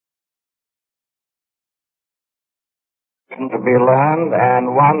To be learned,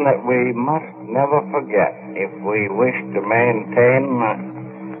 and one that we must never forget if we wish to maintain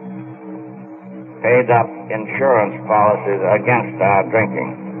paid-up insurance policies against our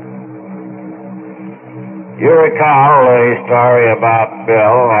drinking. You recall the story about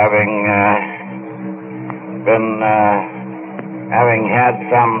Bill having had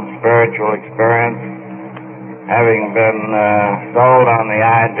some spiritual experience, having been sold on the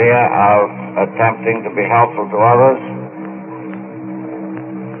idea of attempting to be helpful to others.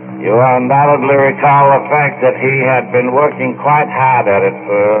 You undoubtedly recall the fact that he had been working quite hard at it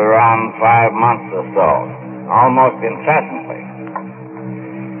for around 5 months or so, almost incessantly,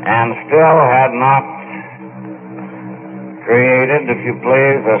 and still had not created, if you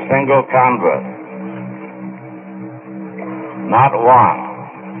please, a single convert. Not one.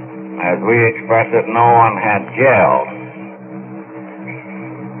 As we express it, no one had jailed.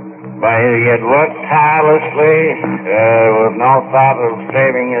 But he had worked tirelessly with no thought of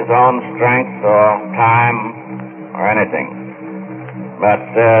saving his own strength or time or anything. But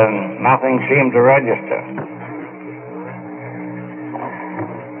nothing seemed to register.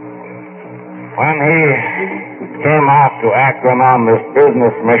 When he came out to Akron on this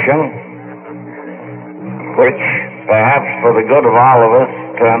business mission, which perhaps for the good of all of us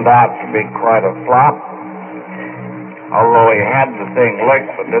turned out to be quite a flop, although he had the thing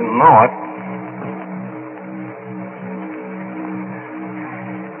licked but didn't know it,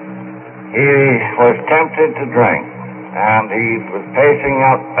 he was tempted to drink, and he was pacing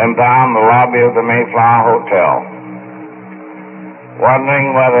up and down the lobby of the Mayflower Hotel,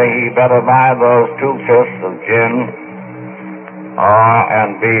 wondering whether he better buy those 2/5 of gin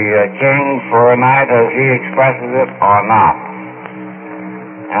and be a king for a night, as he expresses it, or not.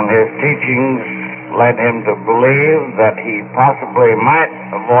 And his teachings led him to believe that he possibly might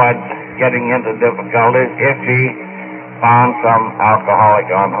avoid getting into difficulties if he found some alcoholic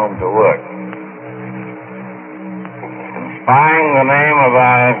on whom to work. Spying the name of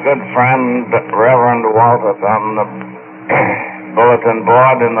our good friend Reverend Walter on the bulletin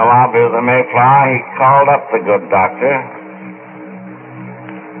board in the lobby of the Mayflower, he called up the good doctor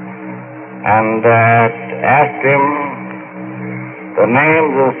and asked him the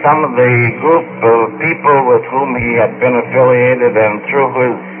names of some of the group of people with whom he had been affiliated and through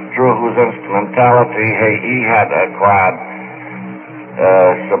whose instrumentality he had acquired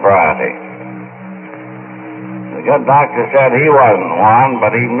sobriety. The good doctor said he wasn't one,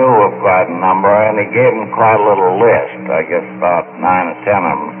 but he knew of quite a number, and he gave him quite a little list, I guess about 9 or 10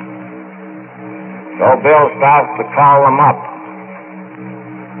 of them. So Bill starts to call them up,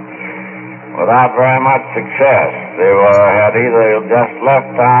 without very much success. They had either just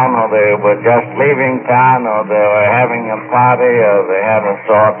left town, or they were just leaving town, or they were having a party, or they had a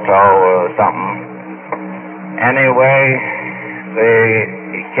sore toe or something. Anyway,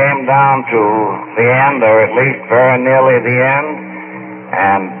 he came down to the end, or at least very nearly the end,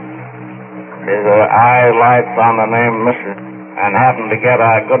 and his eye lights on the name Mrs. and happened to get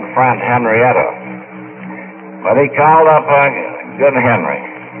our good friend Henrietta. But he called up good Henry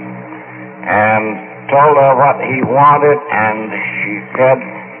and told her what he wanted, and she said,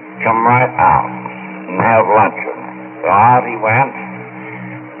 come right out and have lunch with me. So out he went,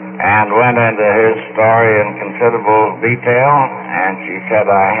 and went into his story in considerable detail, and she said,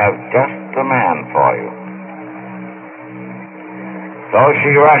 I have just the man for you. So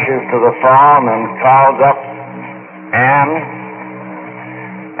she rushes to the phone and calls up Anne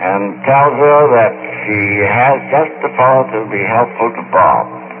and tells her that she has just the fellow to be helpful to Bob,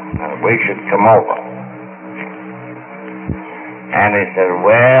 and we should come over. And he said,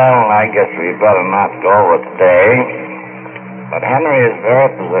 well, I guess we better not go over today. But Henry is very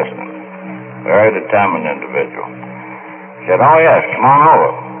persistent, very determined individual. He said, oh yes, come on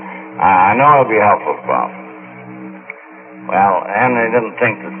over. I know it'll be helpful to Bob. Well, Henry didn't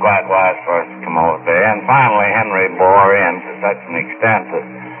think it was quite wise for us to come over there, and finally Henry bore in to such an extent that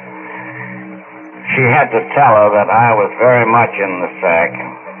she had to tell her that I was very much in the sack,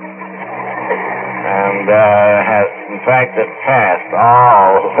 and has, in fact, it passed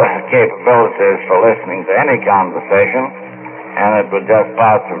all capabilities for listening to any conversation, and it would just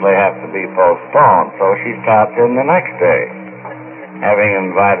possibly have to be postponed. So she starts in the next day, having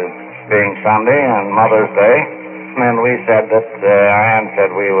invited, being Sunday and Mother's Day, and we said that Anne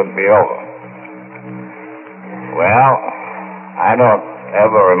said we would be over. Well, I don't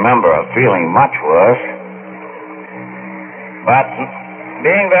ever remember feeling much worse, but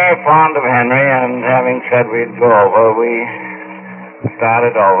being very fond of Henry and having said we'd go over, we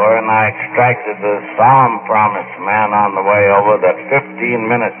started over, and I extracted the solemn promise man on the way over that 15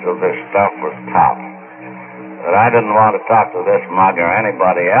 minutes of this stuff was tops. that I didn't want to talk to this mug or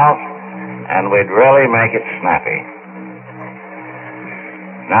anybody else, and we'd really make it snappy.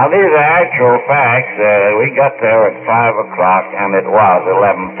 Now, these are actual facts. We got there at 5 o'clock, and it was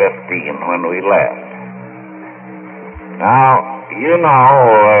 11:15 when we left. Now, you know,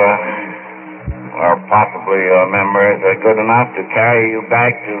 or possibly your memories are good enough to carry you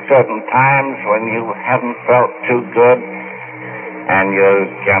back to certain times when you haven't felt too good, and you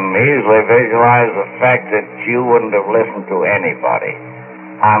can easily visualize the fact that you wouldn't have listened to anybody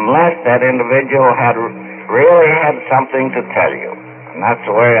unless that individual had really had something to tell you. And that's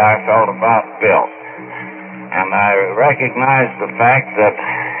the way I felt about Bill. And I recognized the fact that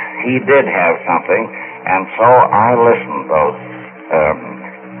he did have something, and so I listened those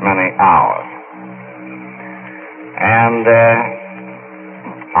many hours. And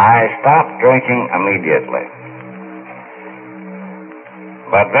I stopped drinking immediately.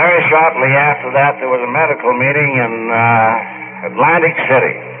 But very shortly after that, there was a medical meeting in Atlantic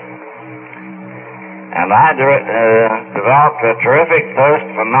City. And I developed a terrific thirst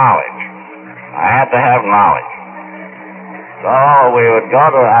for knowledge. I had to have knowledge. So I would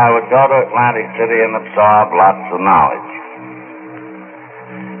go to Atlantic City and absorb lots of knowledge.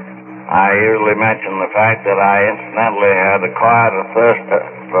 I usually mention the fact that I incidentally had acquired a thirst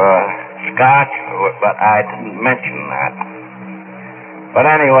for Scotch, but I didn't mention that. But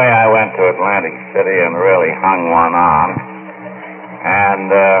anyway, I went to Atlantic City and really hung one on.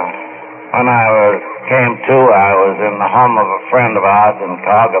 And when I came to, I was in the home of a friend of ours in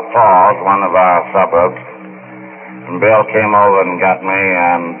Cuyahoga Falls, one of our suburbs. And Bill came over and got me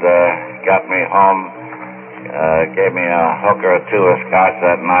home, gave me a hooker or two of Scotch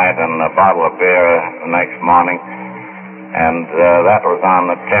that night and a bottle of beer the next morning. And that was on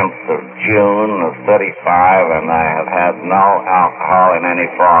the 10th of June of 35, and I have had no alcohol in any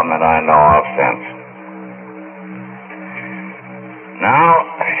form that I know of since. Now,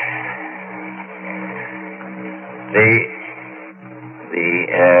 the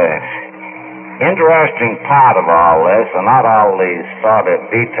interesting part of all this, and not all these sordid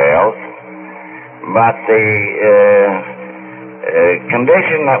details, but the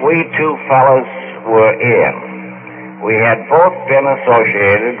condition that we two fellows were in. We had both been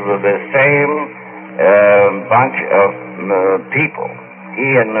associated with the same bunch of people. He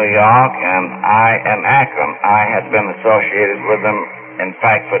in New York and I in Akron. I had been associated with them, in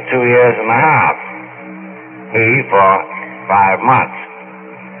fact, for 2 years and a half. He for 5 months.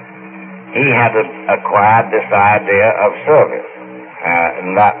 He had acquired this idea of service,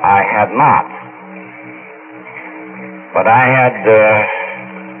 and that I had not. But I had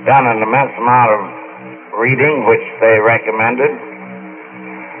done an immense amount of reading, which they recommended.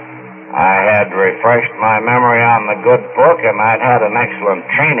 I had refreshed my memory on the good book, and I'd had an excellent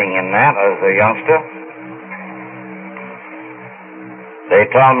training in that as a youngster. They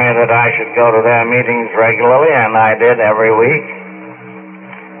told me that I should go to their meetings regularly, and I did every week.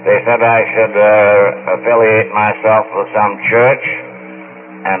 They said I should affiliate myself with some church,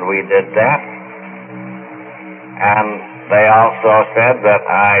 and we did that. And they also said that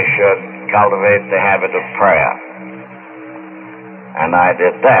I should cultivate the habit of prayer. And I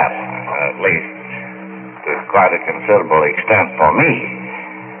did that, at least to quite a considerable extent for me.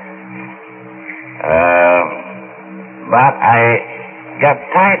 But I got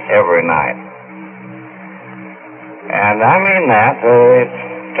tight every night. And I mean that.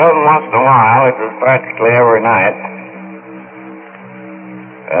 Once in a while, it was practically every night.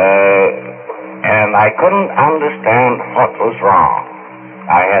 And I couldn't understand what was wrong.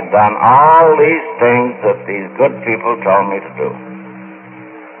 I had done all these things that these good people told me to do.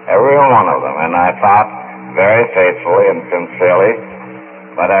 Every one of them. And I thought very faithfully and sincerely,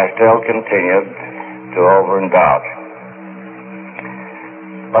 but I still continued to overindulge.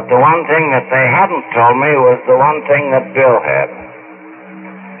 But the one thing that they hadn't told me was the one thing that Bill had.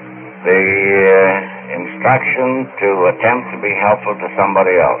 The instruction to attempt to be helpful to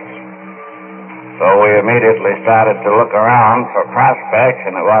somebody else. So we immediately started to look around for prospects,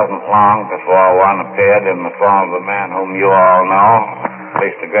 and it wasn't long before one appeared in the form of a man whom you all know, at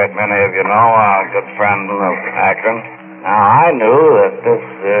least a great many of you know, our good friend of Akron. Now, I knew that this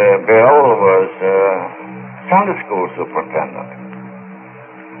Bill was Sunday school superintendent.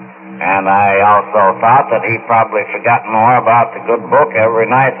 And I also thought that he probably forgot more about the good book every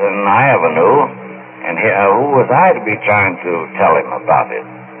night than I ever knew. And who was I to be trying to tell him about it?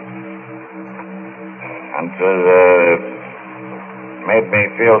 And it made me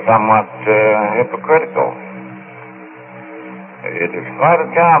feel somewhat hypocritical. It is quite a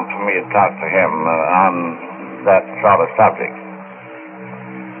job for me to talk to him on that sort of subject.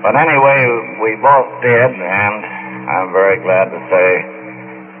 But anyway, we both did, and I'm very glad to say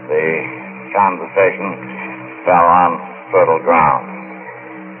the conversation fell on fertile ground.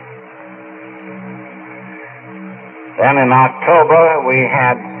 Then in October, we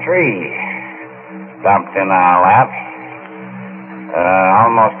had 3 dumped in our laps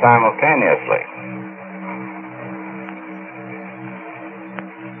almost simultaneously.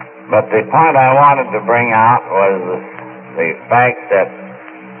 But the point I wanted to bring out was the fact that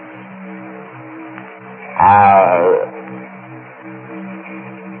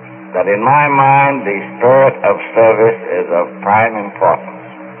in my mind the spirit of service is of prime importance,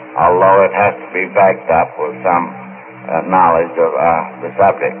 although it has to be backed up with some knowledge of the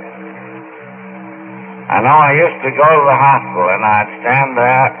subject. I know I used to go to the hospital and I'd stand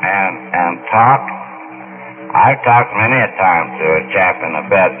there and talk. I've talked many a time to a chap in a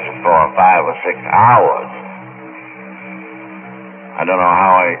bed for 5 or 6 hours. I don't know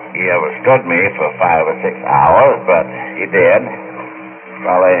how he ever stood me for 5 or 6 hours, but he did.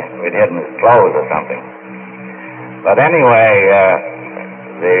 Probably we'd hidden his clothes or something. But anyway,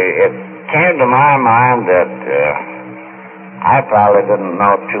 it came to my mind that I probably didn't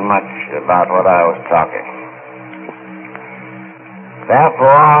know too much about what I was talking.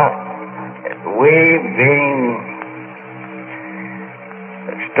 Therefore, we being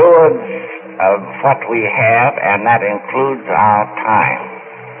stewards of what we have, and that includes our time,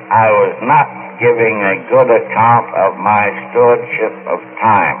 I was not giving a good account of my stewardship of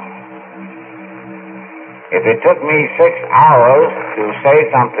time. If it took me 6 hours to say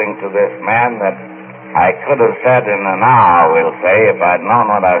something to this man that I could have said in an hour, we'll say, if I'd known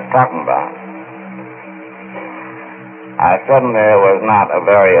what I was talking about, I certainly was not a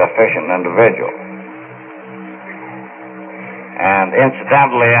very efficient individual. And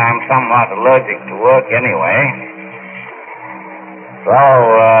incidentally, I'm somewhat allergic to work anyway. So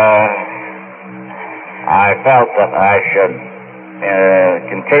I felt that I should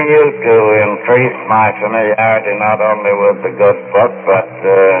continue to increase my familiarity not only with the good book, but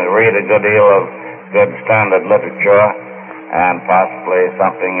read a good deal of good standard literature and possibly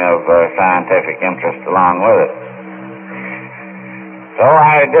something of scientific interest along with it. So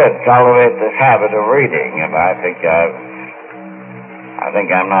I did cultivate this habit of reading, and I think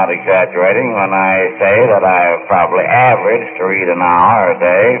I'm not exaggerating when I say that I have probably averaged to read an hour a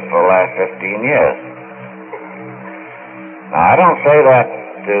day for the last 15 years. Now, I don't say that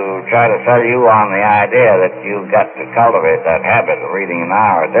to try to sell you on the idea that you've got to cultivate that habit of reading an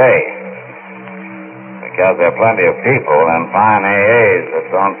hour a day, because there are plenty of people and fine AAs that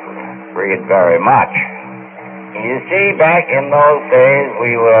don't read very much. You see, back in those days,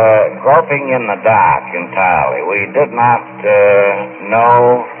 we were groping in the dark entirely. We did not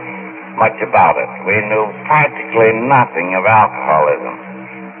know much about it. We knew practically nothing of alcoholism.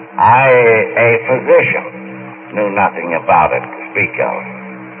 A physician, knew nothing about it to speak of.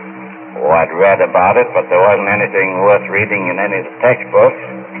 Oh, I'd read about it, but there wasn't anything worth reading in any of the textbooks.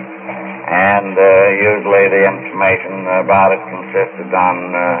 And usually the information about it consisted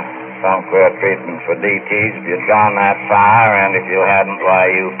on some queer treatment for DTs if you'd gone that far, and if you hadn't,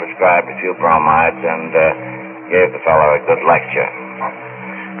 why, you prescribed a few bromides and gave the fellow a good lecture,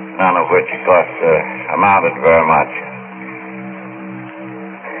 none of which, of course, amounted very much.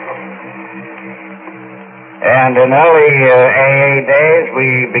 And in early AA days,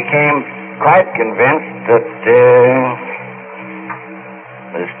 we became quite convinced that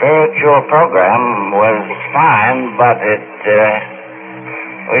the spiritual program was fine, but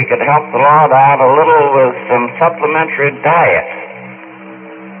we could help the Lord out a little with some supplementary diet.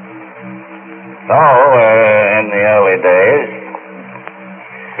 So, in the early days,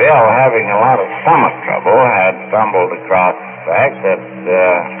 Bill, having a lot of stomach trouble, had stumbled across the fact that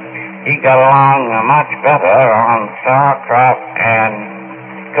he got along much better on sauerkraut and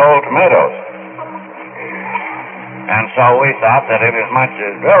cold tomatoes. And so we thought that inasmuch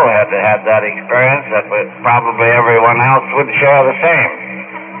as Bill had had that experience, that probably everyone else would share the same.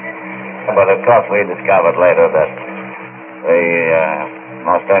 But of course we discovered later that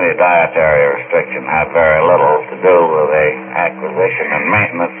most any dietary restriction had very little to do with the acquisition and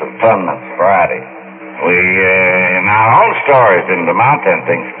maintenance of permanent sobriety. We, in our own stories in the mountain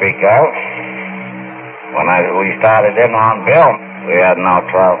things speak of, when we started in on Bill, we had no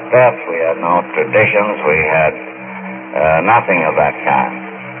 12 steps, we had no traditions, we had nothing of that kind.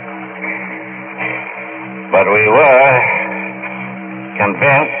 But we were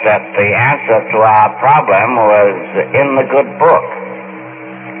convinced that the answer to our problem was in the good book.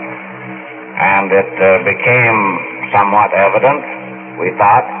 And it became somewhat evident, we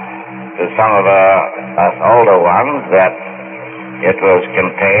thought, to some of us older ones, that it was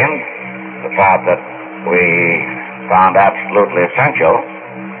contained, the part that we found absolutely essential,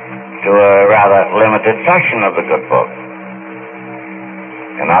 to a rather limited section of the good book.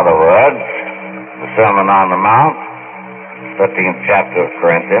 In other words, the Sermon on the Mount, 13th chapter of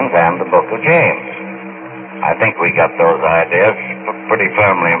Corinthians, and the book of James. I think we got those ideas pretty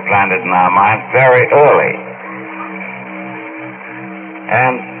firmly implanted in our minds very early.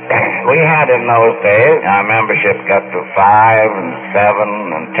 And we had in those days, our membership got to 5 and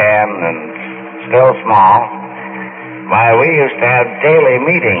 7 and 10 and still small. Why, we used to have daily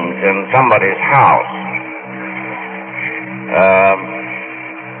meetings in somebody's house.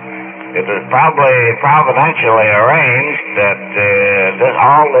 It was probably providentially arranged that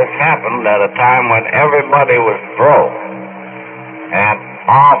all this happened at a time when everybody was broke, and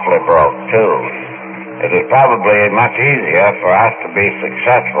awfully broke, too. It was probably much easier for us to be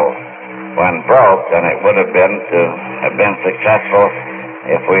successful when broke than it would have been to have been successful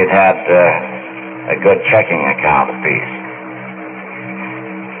if we'd had a good checking account apiece.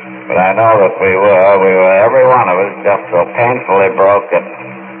 But I know that we were every one of us just so painfully broke that,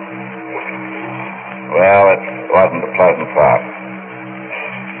 well, it wasn't a pleasant thought.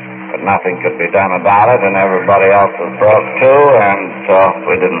 But nothing could be done about it, and everybody else was broke too, and so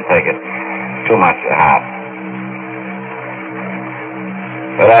we didn't take it too much to heart.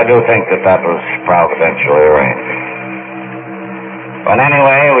 But I do think that was providentially arranged. But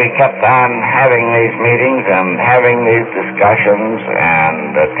anyway, we kept on having these meetings and having these discussions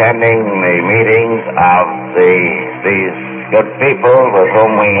and attending the meetings of these good people with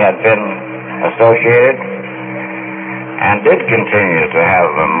whom we had been associated, and did continue to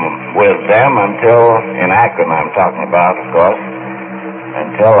have them with them until, in Akron I'm talking about, of course,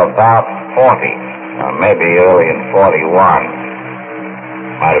 until about 40, or maybe early in 41.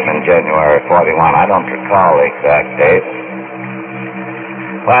 Might have been January 41. I don't recall the exact date.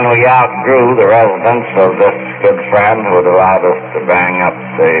 When we outgrew the residence of this good friend who had allowed us to bang up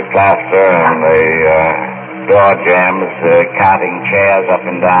the plaster and the door jambs, counting chairs up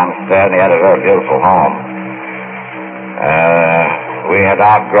and down the stairs, and he had a very beautiful home. We had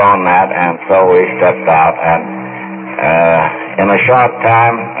outgrown that, and so we stepped out and in a short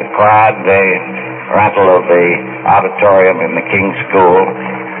time acquired the rental of the auditorium in the King's School,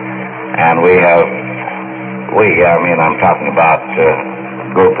 and I'm talking about the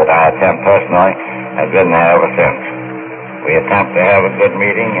group that I attend personally, have been there ever since. We attempt to have a good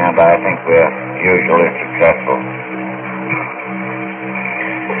meeting, and I think we're usually successful.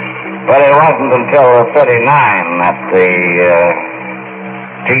 But it wasn't until 39 that the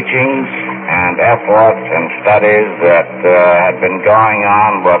teachings and efforts and studies that had been going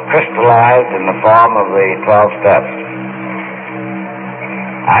on were crystallized in the form of the 12 steps.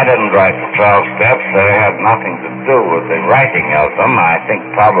 I didn't write the 12 steps. They had nothing to do with the writing of them. I think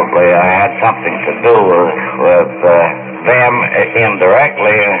probably I had something to do with them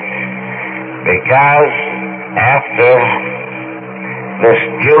indirectly, because after this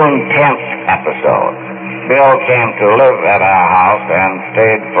June 10th episode, Bill came to live at our house and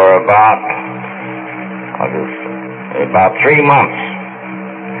stayed for about 3 months.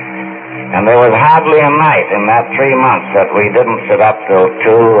 And there was hardly a night in that 3 months that we didn't sit up till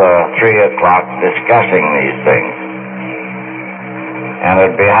 2 or 3 o'clock discussing these things. And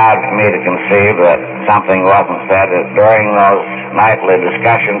it'd be hard for me to conceive that something wasn't said during those nightly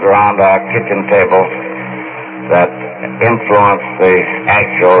discussions around our kitchen table that influenced the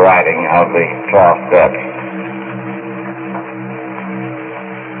actual writing of the 12 steps.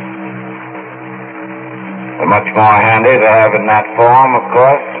 They're much more handy to have in that form, of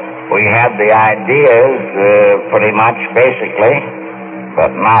course. We had the ideas pretty much basically,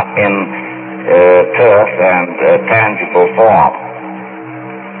 but not in terse and tangible form.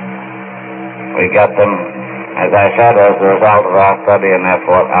 We got them, as I said, as a result of our study and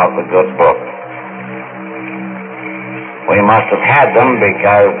effort out of the good book. We must have had them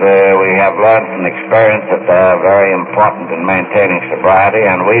because we have learned from experience that they're very important in maintaining sobriety,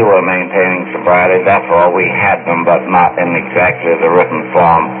 and we were maintaining sobriety, therefore we had them, but not in exactly the written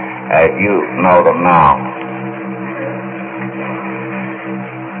form as you know them now.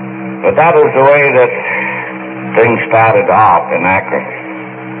 But that was the way that things started off in Akron.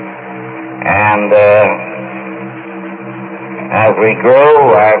 And as we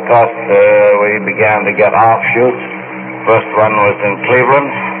grew, of course, we began to get offshoots. First one was in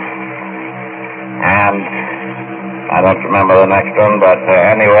Cleveland, and I don't remember the next one, but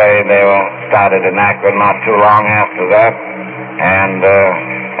anyway, they were started in Akron not too long after that, and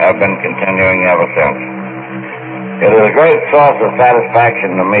have been continuing ever since. It is a great source of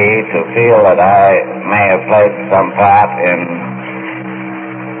satisfaction to me to feel that I may have played some part in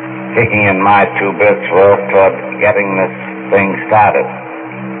kicking in my 2 bits worth toward getting this thing started.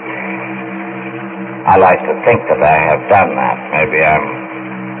 I like to think that I have done that. Maybe I'm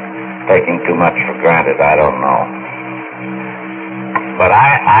taking too much for granted. I don't know. But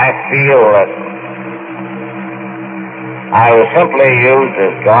I feel that I was simply used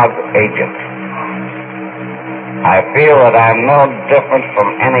as God's agent. I feel that I'm no different from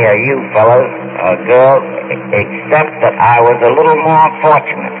any of you fellas or girls, except that I was a little more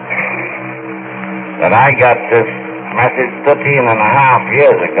fortunate. That I got this message 13 and a half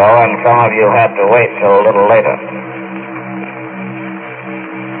years ago, and some of you had to wait till a little later.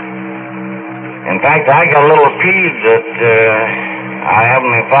 In fact, I got a little peeved at our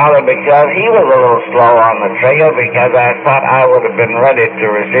Heavenly Father because he was a little slow on the trigger, because I thought I would have been ready to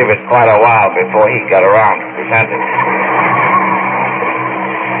receive it quite a while before he got around to present it.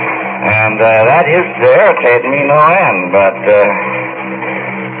 And that used to irritate me no end, but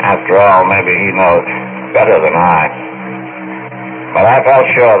after all, maybe he knows better than I. But I felt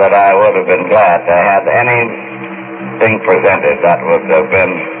sure that I would have been glad to have anything presented that would have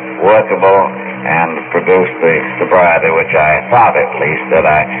been workable and produced the sobriety which I thought, at least, that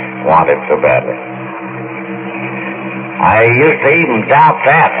I wanted so badly. I used to even doubt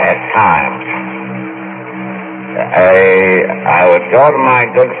that at times. I would go to my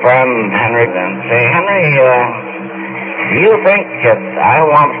good friend Henry and say, Henry, do you think that I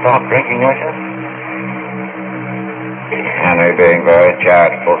want to stop drinking with you? Henry, being very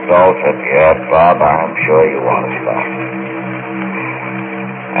charitable soul, said, yes, Bob, I'm sure you want to stop.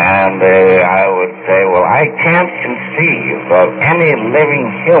 And I would say, well, I can't conceive of any living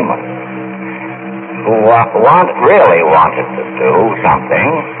human who really wanted to do something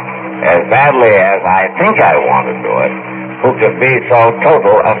as badly as I think I want to do it, who could be so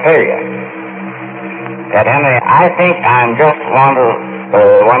total a failure. At any, I think I'm just one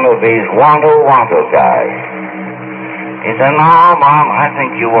of these want-to guys. He said, no, Mom, I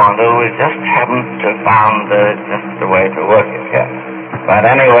think you want to. We just haven't found just the way to work it yet. But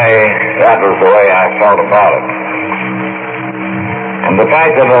anyway, that was the way I felt about it. And the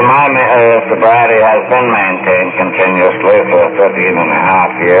fact that my sobriety has been maintained continuously for 13 and a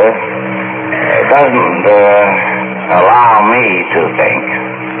half years doesn't allow me to think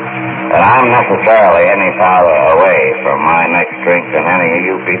that I'm necessarily any farther away from my next drink than any of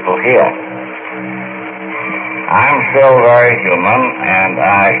you people here. I'm still very human, and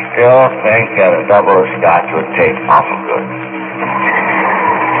I still think that a double of scotch would taste awful good.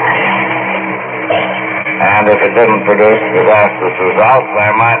 And if it didn't produce disastrous results, I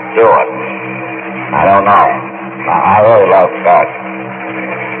might do it. I don't know. I really love scotch.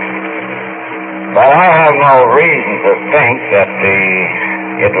 But I have no reason to think that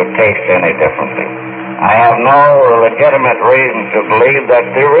it would taste any differently. I have no legitimate reason to believe that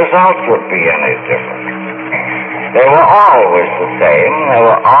the results would be any different. They were always the same. They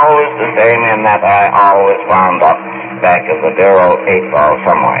were always the same in that I always wound up back of the dear old 8-ball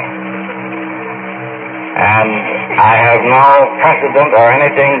somewhere. And I have no precedent or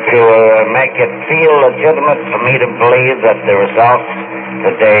anything to make it feel legitimate for me to believe that the results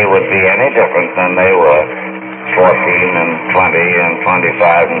today would be any different than they were 14 and 20 and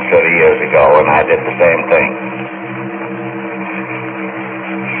 25 and 30 years ago when I did the same thing.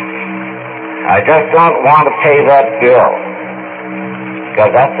 I just don't want to pay that bill,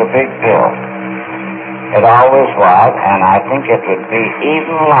 because that's a big bill. It always was, and I think it would be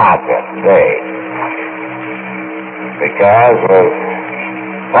even larger today, because of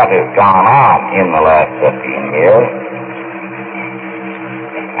what has gone on in the last 15 years,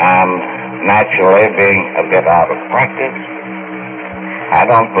 and naturally being a bit out of practice, I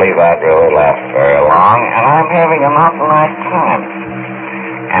don't believe I'd really last very long, and I'm having an awful nice time.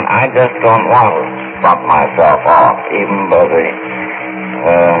 And I just don't want to bump myself off, even with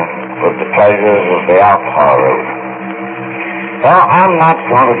the pleasures of the alcohol route. So I'm not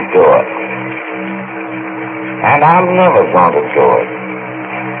going to do it. And I'm never going to do it.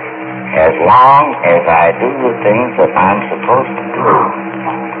 As long as I do the things that I'm supposed to do.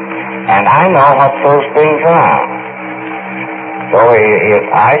 And I know what those things are. So if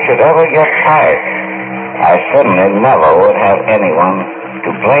I should ever get tired, I certainly never would have anyone to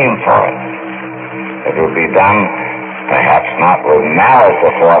blame for it. It would be done, perhaps not with malice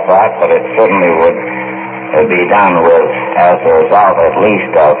aforethought, but it certainly would be done with, as a result at least,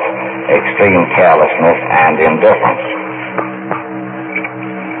 of extreme carelessness and indifference.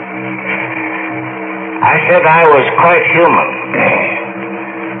 I said I was quite human,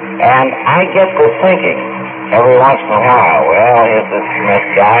 and I get to thinking every once in a while, well, here's this Smith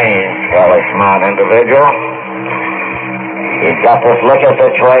guy, he's a fairly smart individual. He's got this liquor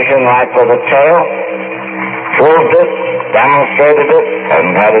situation right for the tail, proved it, demonstrated it,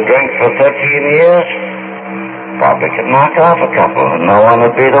 hadn't had a drink for 13 years. Probably could knock off a couple and no one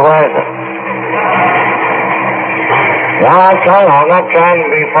would be the wiser. No, I'm not trying to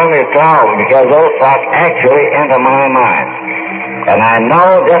be funny at all, because those thoughts actually enter my mind. And I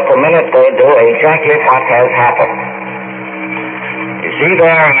know just the minute they do exactly what has happened. You see,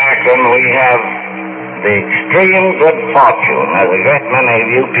 there in Akron we have the extreme good fortune, as a great many of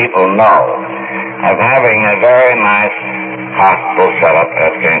you people know, of having a very nice hospital set up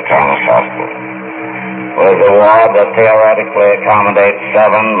at St. Thomas Hospital. With a ward that theoretically accommodates 7,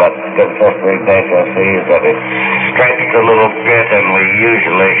 but good Sister Ignatia sees that it's stretched a little bit, and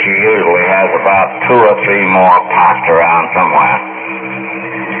she usually has about 2 or 3 more parked around somewhere.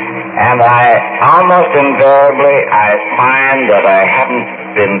 And almost invariably, I find that I haven't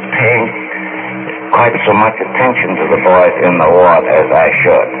been paying quite so much attention to the boys in the ward as I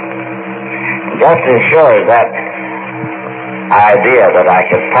should. Just as sure as that idea that I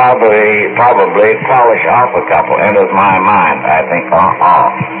could probably polish off a couple enters my mind, I think,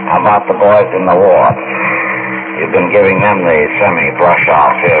 how about the boys in the ward? You've been giving them the semi-brush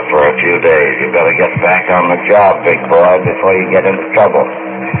off here for a few days. You better get back on the job, big boy, before you get into trouble.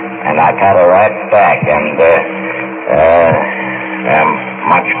 And I pat her right back and am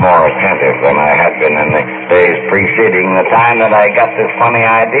much more attentive than I had been in the days preceding the time that I got this funny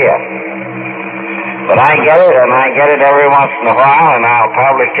idea. But I get it, and I get it every once in a while, and I'll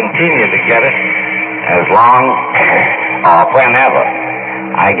probably continue to get it as long or whenever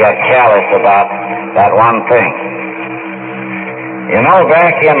I get careless about that one thing. You know,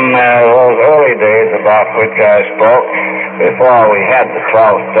 back in those early days about which I spoke, before we had the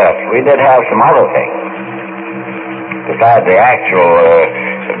 12 steps, we did have some other things besides the actual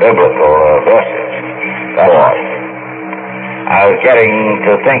biblical verses. That was. I was getting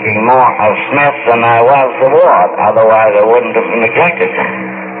to thinking more of Smith than I was the ward. Otherwise, I wouldn't have neglected him.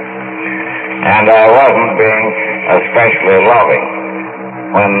 And I wasn't being especially loving.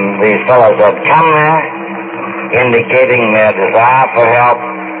 When these fellows had come there, indicating their desire for help,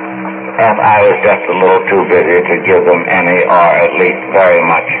 and I was just a little too busy to give them any, or at least very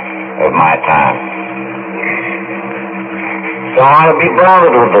much, of my time. So I ought to be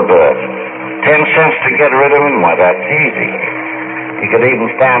bothered with the bird. 10 cents to get rid of him, why, that's easy. You could even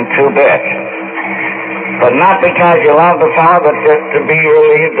stand 2 bits. But not because you love the fellow, but just to be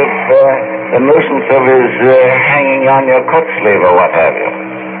relieved of the nuisance of his hanging on your coat sleeve or what have you.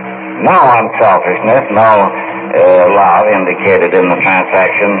 No unselfishness, no love indicated in the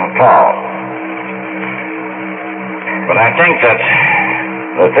transaction at all. But I think that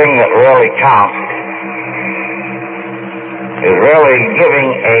the thing that really counts is really giving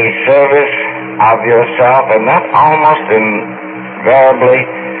a service of yourself, and that almost invariably,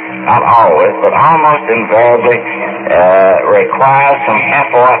 not always, but almost invariably requires some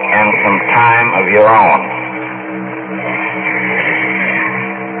effort and some time of your own.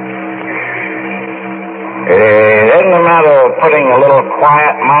 It isn't a matter of putting a little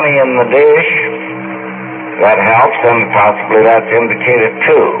quiet money in the dish. That helps, and possibly that's indicated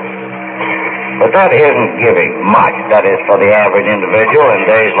too. But that isn't giving much. That is for the average individual in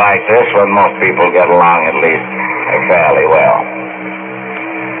days like this when most people get along at least fairly well.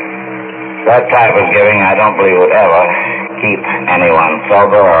 That type of giving I don't believe would ever keep anyone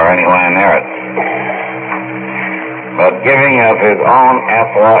sober or anywhere near it. But giving of his own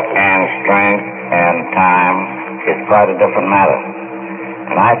effort and strength and time is quite a different matter.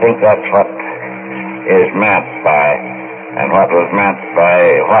 And I think that's what is meant by, and what was meant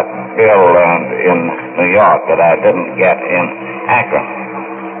by what Bill learned in New York that I didn't get in Akron.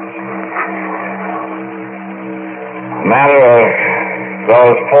 Matter of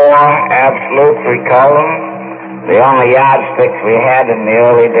those 4 absolutes, we call them, the only yardsticks we had in the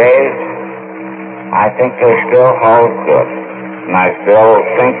early days, I think they still hold good. And I still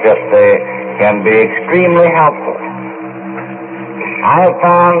think that they can be extremely helpful. I have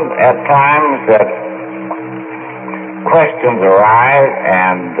found at times that questions arise,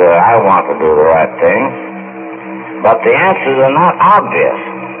 and I want to do the right thing, but the answers are not obvious.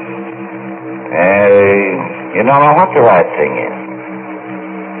 You don't know what the right thing is.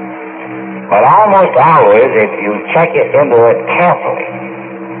 But almost always, if you check it into it carefully,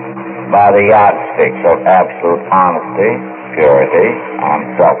 by the yardsticks of absolute honesty, purity,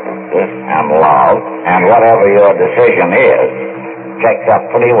 unselfishness, and love, and whatever your decision is, checks up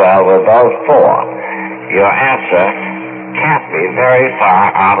pretty well with those 4. Your answer can't be very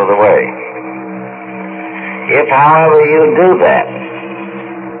far out of the way. If, however, you do that,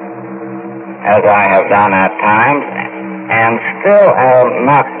 as I have done at times, and still am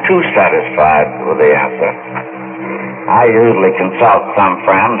not too satisfied with the answer. I usually consult some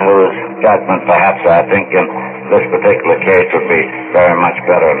friend whose judgment, perhaps I think in this particular case, would be very much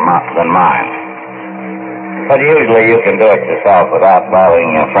better than mine. But usually you can do it yourself without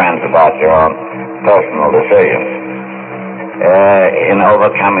bothering your friends about your own personal decisions. In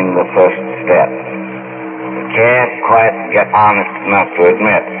overcoming the first step, you can't quite get honest enough to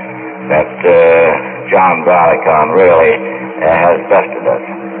admit that John Barleycorn really has bested us.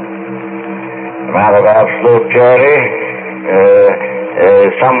 The matter of absolute purity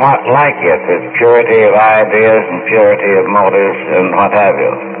is somewhat like it. It's purity of ideas and purity of motives and what have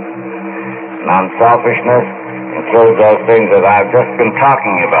you. Non-selfishness includes those things that I've just been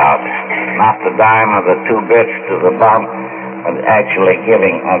talking about. Not the dime or the 2 bits to the bump, but actually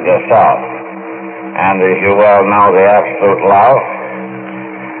giving of yourself. And as you well know, the absolute love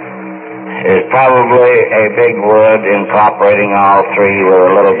is probably a big word incorporating all three with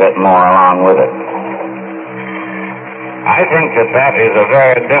a little bit more along with it. I think that is a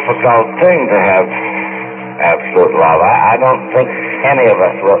very difficult thing to have absolute love. I don't think any of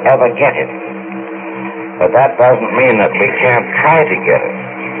us will ever get it. But that doesn't mean that we can't try to get it.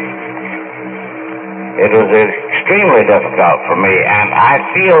 It was extremely difficult for me, and I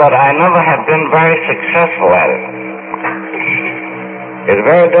feel that I never have been very successful at it. It's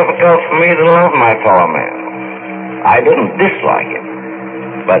very difficult for me to love my fellow man. I didn't dislike him,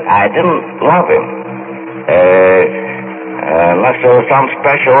 but I didn't love him. Unless there was some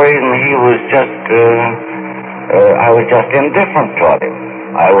special reason, I was just indifferent toward him.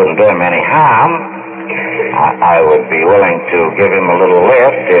 I wouldn't do him any harm. I would be willing to give him a little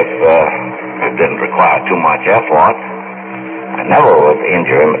lift if it didn't require too much effort. I never would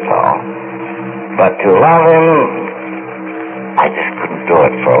injure him at all. But to love him, I just couldn't do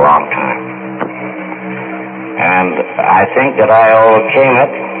it for a long time. And I think that I overcame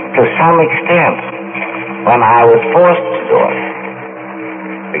it to some extent when I was forced to do it.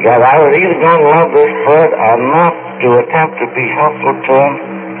 Because I was either going to love this bird or not to attempt to be helpful to him,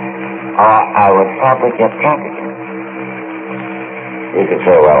 or I would probably get drunk again. You could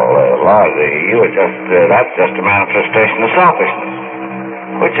say, well, Lord, that's just a manifestation of selfishness,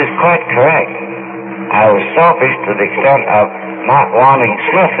 which is quite correct. I was selfish to the extent of not wanting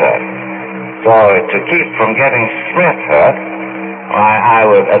Smith hurt. So to keep from getting Smith hurt, I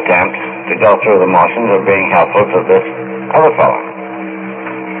would attempt to go through the motions of being helpful to this other fellow.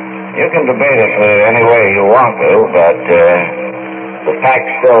 You can debate it any way you want to, but the fact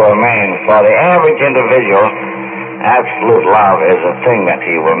still remains, for the average individual, absolute love is a thing that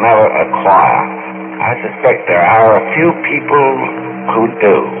he will never acquire. I suspect there are a few people who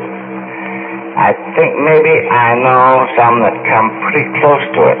do. I think maybe I know some that come pretty close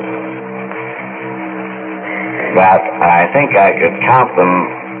to it. But I think I could count them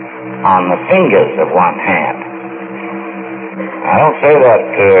on the fingers of one hand. I don't say that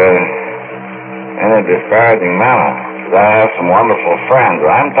in a disparaging manner. I have some wonderful friends.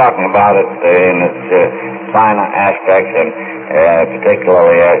 I'm talking about it in its finer aspects, and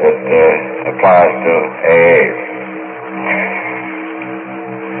particularly as it applies to AAs.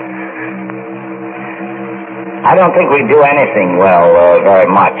 I don't think we do anything well very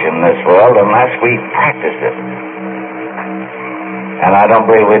much in this world unless we practice it. And I don't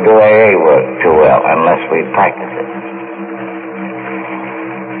believe we do AA work too well unless we practice it.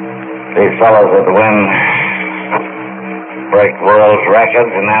 These fellows that break world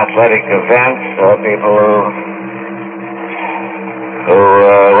records in athletic events, or people who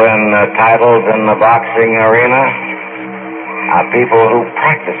win titles in the boxing arena, are people who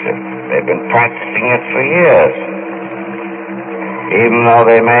practice it. They've been practicing it for years. Even though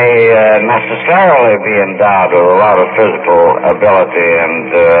they may necessarily be endowed with a lot of physical ability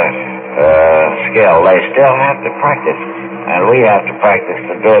and skill, they still have to practice. And we have to practice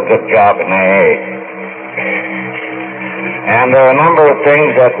to do a good job in AA. And there are a number of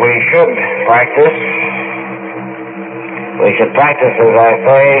things that we should practice. We should practice, as I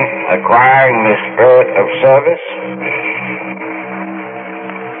say, acquiring the spirit of service.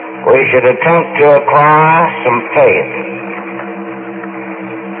 We should attempt to acquire some faith,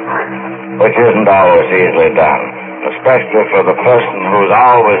 which isn't always easily done, especially for the person who's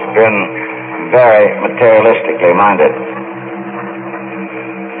always been very materialistically minded.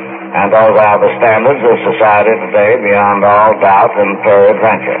 And those are the standards of society today beyond all doubt and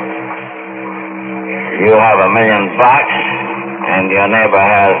peradventure. You have $1 million and your neighbor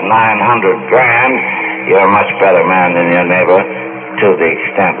has 900 grand, you're a much better man than your neighbor to the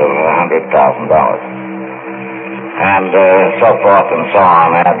extent of $100,000. And so forth and so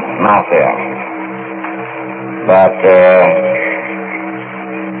on ad nauseam. But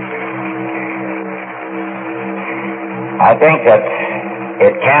I think that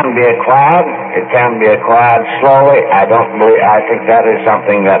it can be acquired. It can be acquired slowly. I think that is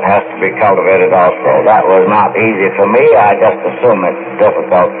something that has to be cultivated also. That was not easy for me. I just assume it's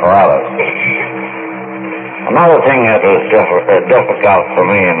difficult for others. Another thing that was difficult for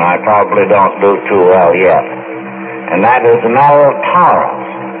me, and I probably don't do too well yet, and that is the matter of tolerance.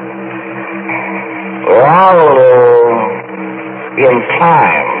 We're all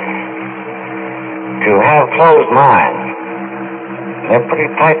inclined to have closed minds. They're pretty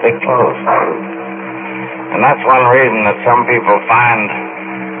tightly closed. And that's one reason that some people find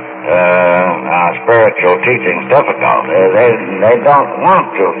spiritual teachings difficult. They don't want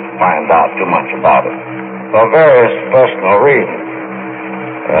to find out too much about it for various personal reasons.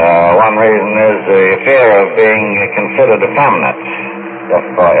 One reason is the fear of being considered effeminate, just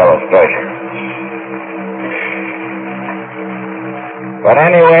for illustration. But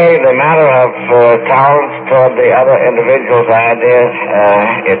anyway, the matter of tolerance toward the other individual's ideas,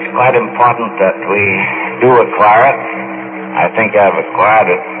 it's quite important that we do acquire it. I think I've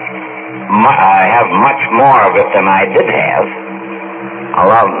acquired it. I have much more of it than I did have,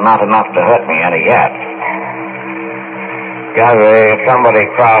 although not enough to hurt me any yet. Because if somebody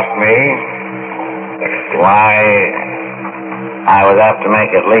crossed me, why, I would have to make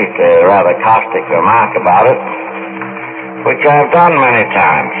at least a rather caustic remark about it, which I've done many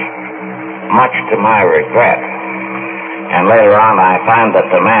times, much to my regret. And later on I find that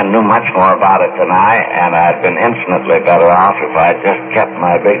the man knew much more about it than I, and I'd been infinitely better off if I'd just kept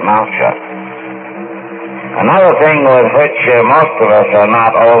my big mouth shut. Another thing with which most of us are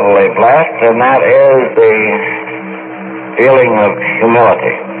not overly blessed, and that is the feeling of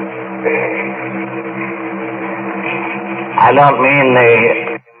humility. I don't mean the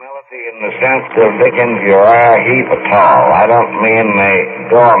humility in the sense of Dickens' Uriah Heep at all. I don't mean the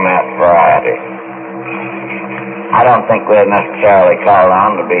doormat variety. I don't think we're necessarily called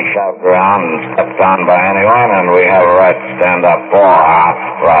on to be shoved around and stepped on by anyone, and we have a right to stand up for our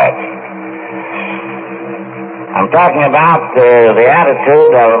rights. I'm talking about the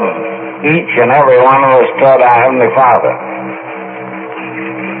attitude of each and every one of us toward our Heavenly Father.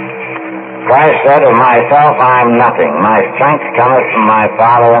 Christ said, "Of myself I am nothing. My strength cometh from my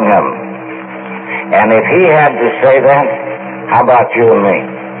Father in heaven." And if he had to say that, how about you and me?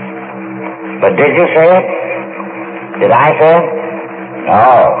 But did you say it? Did I say it? No.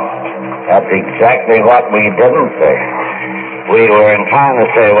 That's exactly what we didn't say. We were inclined to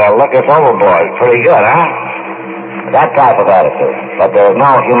say, well, look us overboard. Pretty good, huh? That type of attitude. But there was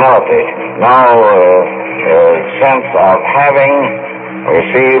no humility, no sense of having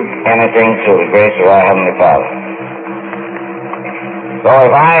received anything through the grace of our Heavenly Father. So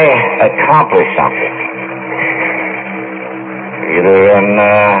if I accomplish something, either in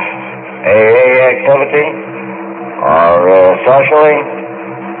AA activity, or socially,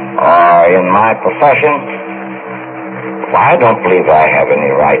 or in my profession, well, I don't believe I have any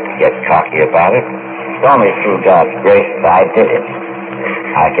right to get cocky about it. It's only through God's grace that I did it.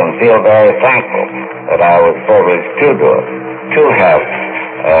 I can feel very thankful that I was privileged to do it, to have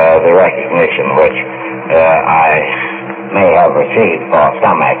the recognition which I may have received for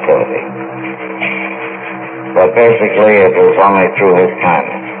some activity. But basically it was only through his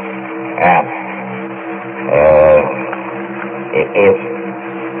kindness. And if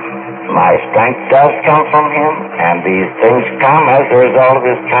my strength does come from him, and these things come as a result of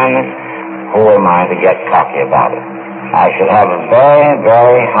his kindness, who am I to get cocky about it? I should have a very,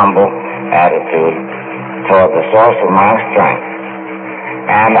 very humble attitude toward the source of my strength.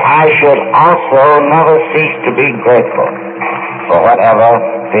 And I should also never cease to be grateful for whatever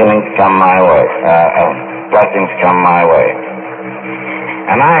feelings come my way, blessings come my way.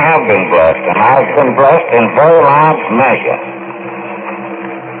 And I have been blessed, and I've been blessed in very large measure.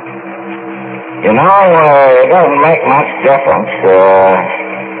 You know, it doesn't make much difference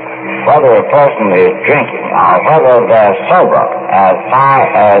whether a person is drinking or whether they're sober as far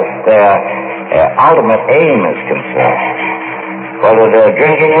as their ultimate aim is concerned. Whether they're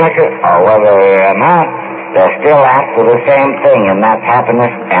drinking liquor or whether they're not, they're still after the same thing, and that's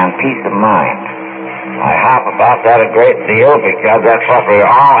happiness and peace of mind. I harp about that a great deal because that's what we're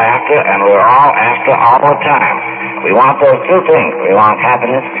all after, and we're all after all the time. We want those two things. We want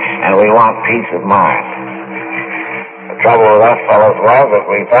happiness and we want peace of mind. The trouble with us fellows was that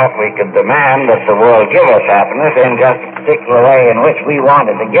we thought we could demand that the world give us happiness in just a particular way in which we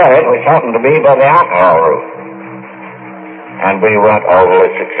wanted to get it, which happened to be by the alcohol route. And we weren't overly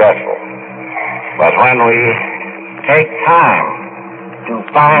successful. But when we take time to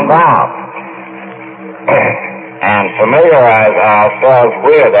find out and familiarize ourselves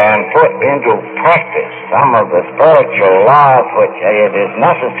with and put into practice some of the spiritual laws which it is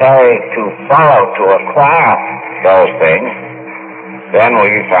necessary to follow to acquire those things, then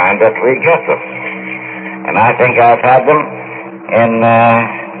we find that we get them. And I think I've had them in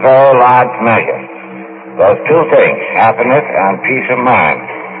very large measure. Those two things, happiness and peace of mind.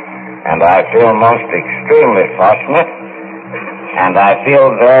 And I feel most extremely fortunate, and I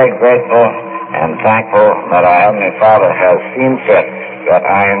feel very grateful and thankful that our Heavenly Father has seen fit that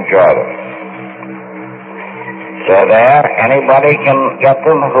I enjoy them. So there, anybody can get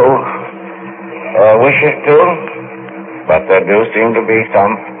them who wishes to, but there do seem to be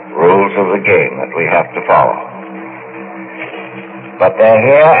some rules of the game that we have to follow. But they're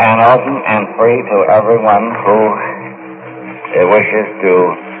here and open and free to everyone who wishes to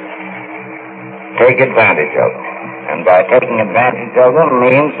take advantage of them. And by taking advantage of them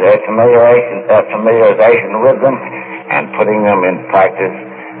means familiarization with them and putting them in practice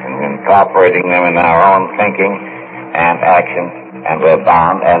and incorporating them in our own thinking and action, and we're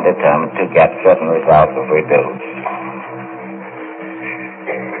bound and determined to get certain results if we do.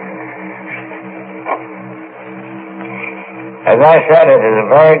 As I said, it is a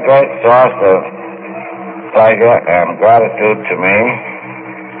very great source of pleasure and gratitude to me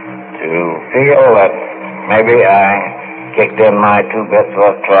to feel that maybe I kicked in my 2 bits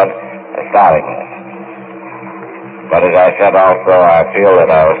worth toward starting this. But as I said also, I feel that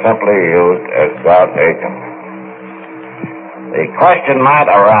I was simply used as God's agent. The question might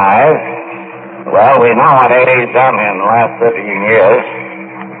arise, well, we know what AA's done in the last 13 years,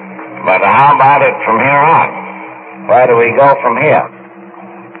 but how about it from here on? Where do we go from here?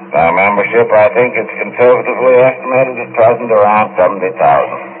 Our membership, I think, is conservatively estimated at present around 70,000.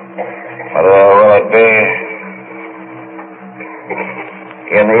 But will it be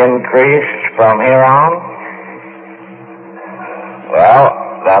in the increase from here on? Well,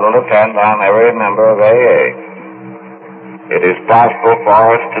 that'll depend on every member of AA. It is possible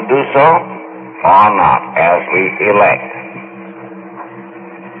for us to do so or not as we elect.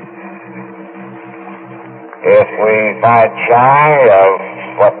 If we fight shy of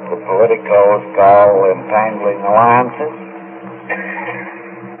what the politicos call entangling alliances,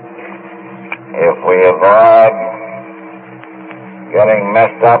 if we avoid getting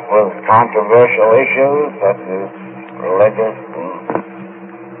messed up with controversial issues such as religious and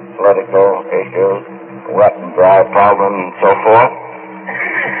political issues, wet and dry problems and so forth,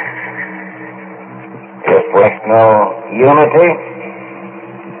 if we have no unity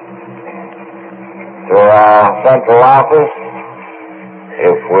through our central office,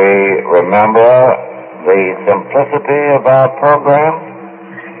 if we remember the simplicity of our program,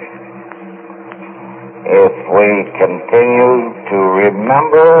 if we continue to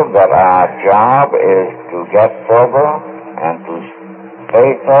remember that our job is to get sober and to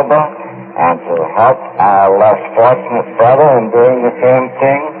stay sober and to help our less fortunate brother in doing the same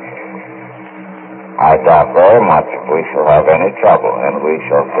thing, I doubt very much if we shall have any trouble, and we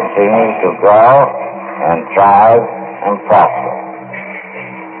shall continue to grow and thrive and prosper.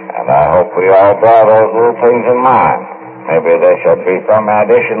 And I hope we all bear those little things in mind. Maybe there should be some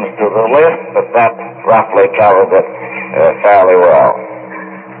additions to the list, but that roughly covers it fairly well.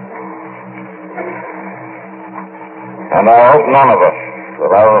 And I hope none of us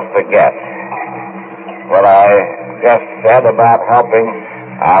will ever forget what I just said about helping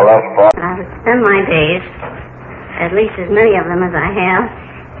our less fortunate. I would spend my days, at least as many of them as I have,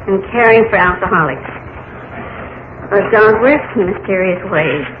 in caring for alcoholics. But God works in mysterious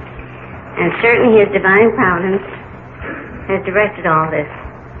ways, and certainly His divine providence has directed all this.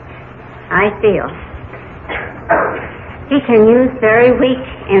 I feel He can use very weak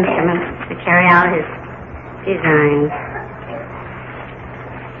instruments to carry out His designs.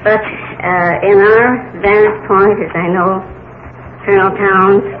 But in our vantage point, as I know Colonel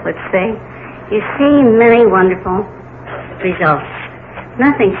Towns would say, you see many wonderful results.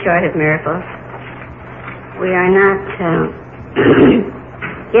 Nothing short of miracles. We are not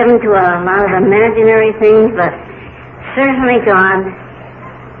given to a lot of imaginary things, but certainly God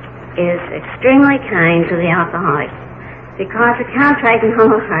is extremely kind to the alcoholic, because a contrite and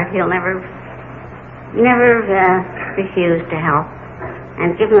humble heart He'll never refuse to help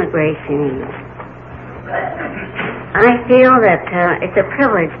and give him the grace he needs. I feel that it's a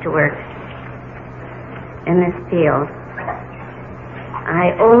privilege to work in this field.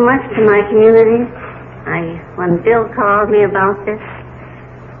 I owe much to my community. When Bill called me about this,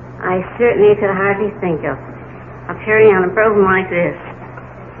 I certainly could hardly think of appearing on a program like this.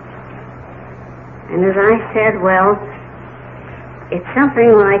 And as I said, well, it's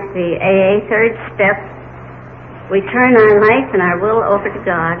something like the AA third step We turn our life and our will over to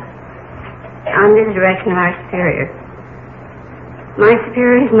God under the direction of our superior. My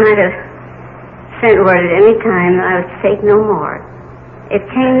superiors might have sent word at any time that I was to take no more. It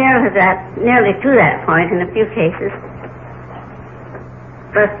came nearly to that point in a few cases.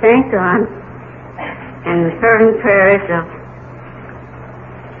 But thank God, and the fervent prayers of,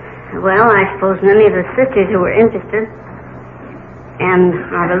 I suppose many of the sisters who were interested, and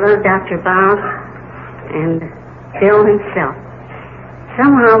our beloved Dr. Bob, and Bill himself.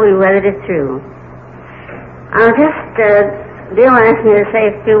 Somehow we weathered it through. Bill asked me to say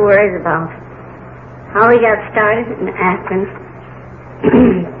a few words about how we got started in Athens.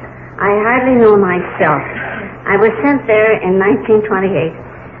 I hardly know myself. I was sent there in 1928,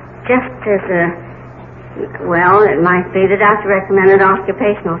 just as it might be, the doctor recommended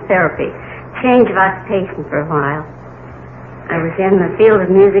occupational therapy, change of occupation for a while. I was in the field of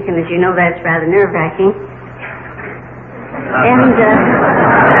music, and as you know, that's rather nerve-wracking. And they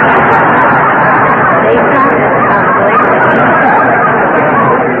thought that probably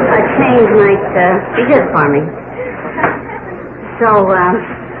a change might be good for me. So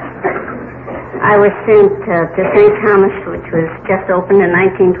I was sent to St. Thomas, which was just opened in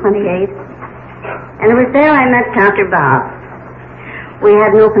 1928. And it was there I met Dr. Bob. We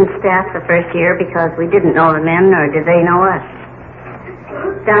had an open staff the first year because we didn't know the men, nor did they know us.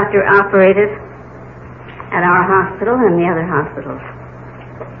 Doctor operated at our hospital and the other hospitals.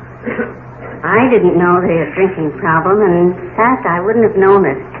 I didn't know they had a drinking problem, and in fact, I wouldn't have known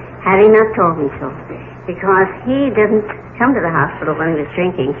it had he not told me so, because he didn't come to the hospital when he was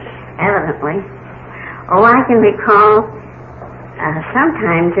drinking, evidently. I can recall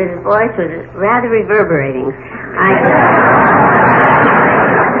sometimes his voice was rather reverberating. I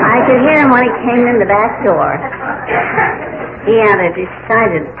could hear him when he came in the back door. He had a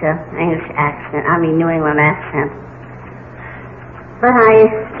decided New England accent. But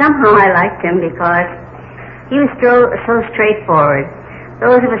somehow I liked him because he was so straightforward.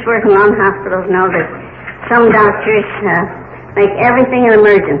 Those of us working on hospitals know that some doctors make everything an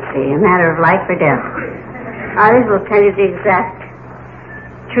emergency, a matter of life or death. Others will tell you the exact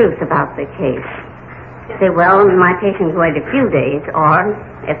truth about the case. Say, my patient's wait a few days, or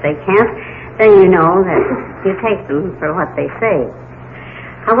if they can't, then you know that you take them for what they say.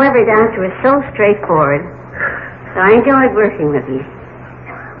 However, Doctor was so straightforward that I enjoyed working with him.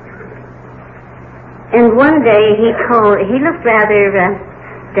 And one day he looked rather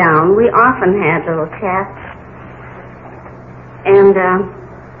down. We often had little chats. And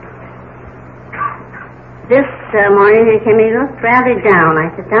this morning he came in, he looked rather down. I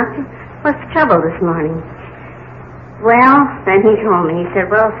said, Doctor, what's the trouble this morning? Then he told me. He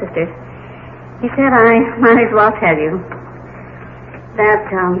said, sister, he said, I might as well tell you that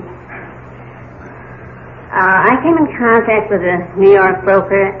I came in contact with a New York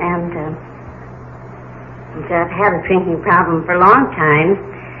broker, and I've had a drinking problem for a long time,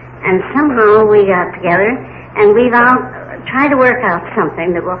 and somehow we got together, and we've tried to work out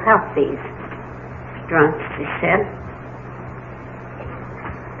something that will help these drunks, he said.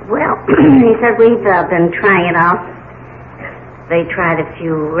 He said, we've been trying it out. They tried a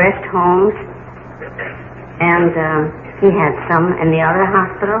few rest homes, and he had some in the other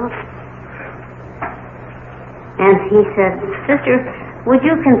hospitals. And he said, sister, would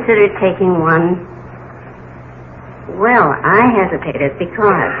you consider taking one? I hesitated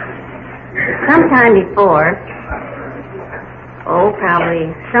because sometime before,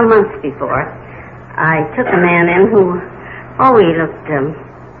 probably some months before, I took a man in who, he looked,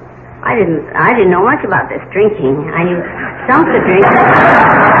 I didn't know much about this drinking. I knew some could drink. I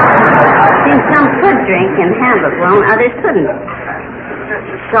think some could drink and handle it well, and others couldn't.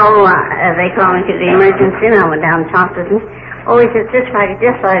 So they called me to the emergency, and I went down and talked with him. He said, sister, if I could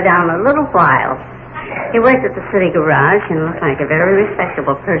just lie down a little while. He worked at the city garage and looked like a very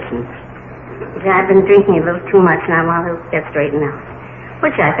respectable person. He said, I've been drinking a little too much, and I want to get straightened out,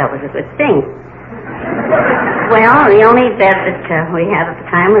 which I thought was a good thing. The only bed that we had at the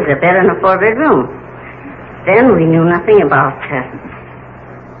time was a bed in a 4-bedroom. Then we knew nothing about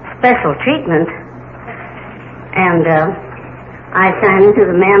special treatment. And I signed to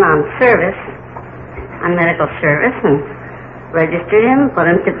the man on medical service, and registered him, put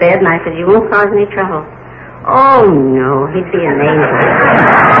him to bed, and I said, you won't cause any trouble. Oh, no, he'd be an angel.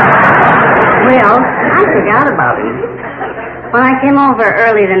 I forgot about him. When I came over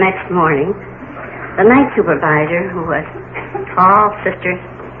early the next morning, the night supervisor, who was tall, sister,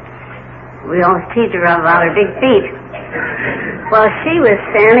 we always teased her about her big feet. She was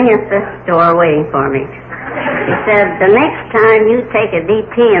standing at the door waiting for me. He said, the next time you take a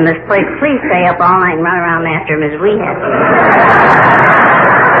DT in this place, please stay up all night and run around after him as we had.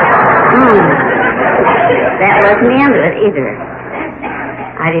 That wasn't the end of it either.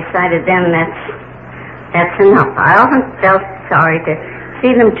 I decided then that's enough. I often felt sorry to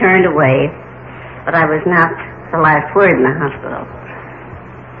see them turned away, but I was not the last word in the hospital.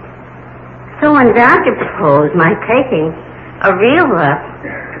 So when Doctor proposed my taking a real,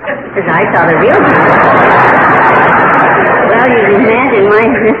 as I thought, a real well, you can imagine my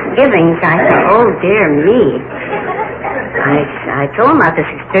misgivings. I thought, oh, dear me. I told him about this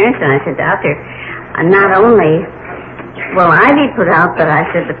experience, and I said, Doctor, not only will I be put out, but I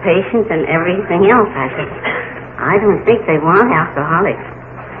said, the patients and everything else. I said, I don't think they want alcoholics.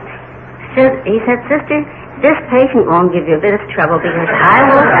 He said, Sister, this patient won't give you a bit of trouble because I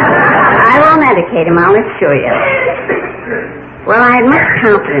will medicate him, I'll assure you. Well, I had much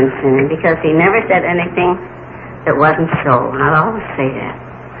confidence in him because he never said anything that wasn't so. I'll always say that.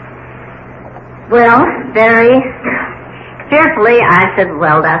 Well, very fearfully, I said,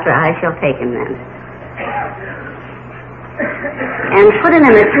 well, Doctor, I shall take him then. And put him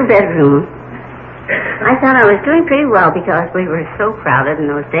in a 2-bedroom. I thought I was doing pretty well because we were so crowded in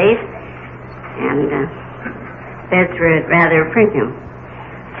those days, and beds were at rather a premium.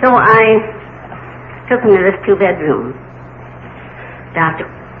 So I took him to this 2-bedroom. Doctor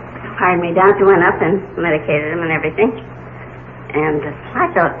went up and medicated him and everything. And I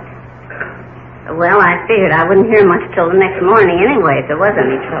thought, well, I figured I wouldn't hear much till the next morning anyway if there was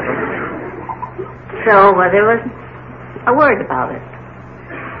any trouble. So there was a word about it.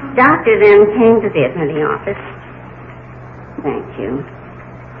 Doctor then came to the admitting office. Thank you.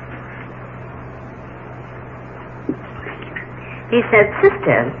 He said,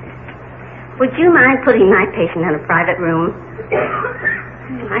 Sister, would you mind putting my patient in a private room?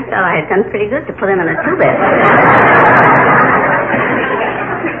 I thought I had done pretty good to put him in a 2-bed.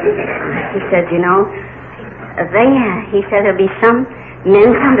 He said, you know, he said there'll be some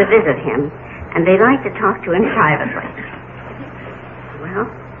men come to visit him, and they'd like to talk to him privately. Well,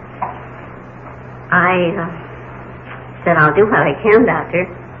 I said, I'll do what I can, Doctor.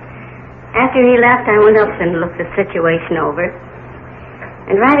 After he left, I went up and looked the situation over.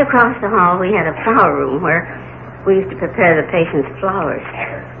 And right across the hall, we had a flower room where we used to prepare the patient's flowers.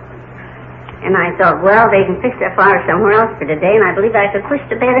 And I thought, well, they can fix their flowers somewhere else for today, and I believe I could push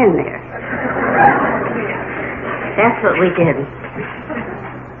the bed in there. That's what we did.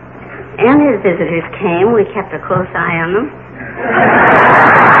 And his visitors came. We kept a close eye on them.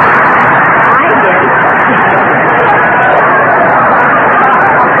 I did.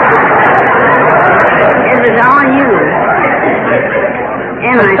 It was all you.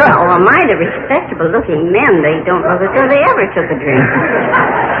 And I thought, well, mighty respectable-looking men. They don't look as though they ever took a drink.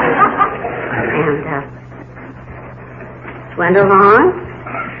 And went along.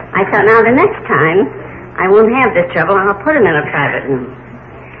 I thought, now the next time I won't have this trouble. I'll put him in a private room.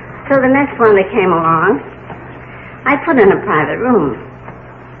 So the next one that came along, I put in a private room.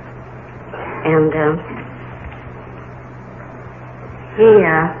 And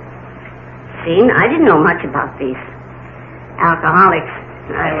I didn't know much about these alcoholics.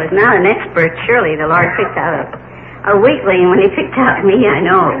 I was not an expert. Surely the Lord picked out a weakling when he picked out me, I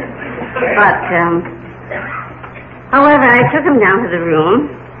know. But, however, I took him down to the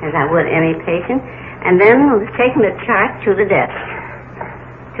room, as I would any patient, and then was taking the chart to the desk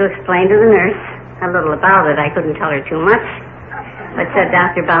to explain to the nurse a little about it. I couldn't tell her too much, but said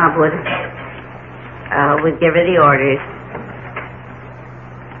Dr. Bob would give her the orders.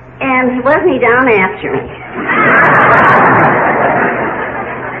 And wasn't he down after me?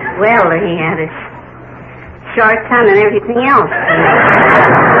 Well, he had his shorts on and everything else.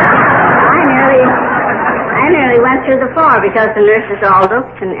 I nearly went through the floor because the nurses all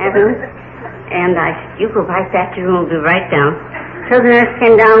looked and everything. And I said, you go right back to your room, we'll be right down. So the nurse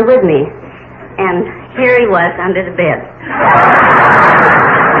came down with me. And here he was under the bed.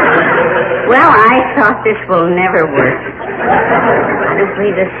 Well, I thought this will never work. I don't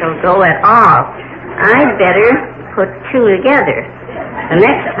believe this will go at all. I'd better put two together the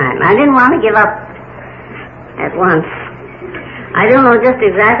next time. I didn't want to give up at once. I don't know just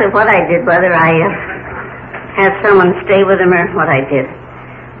exactly what I did, whether I had someone stay with him or what I did.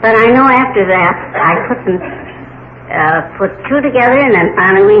 But I know after that, I put two together, and then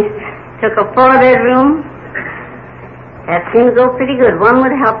finally we took a 4-bedroom. That seemed to go pretty good. One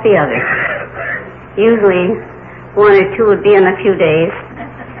would help the other. Usually, one or two would be in a few days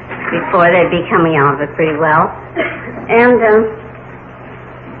before they'd be coming out of it pretty well. And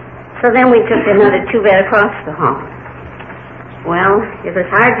so then we took another 2-bed across the hall. Well, it was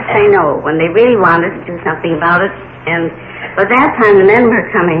hard to say no when they really wanted to do something about it. And by that time, the men were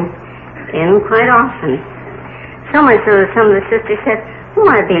coming in quite often. So much so that some of the sisters said, who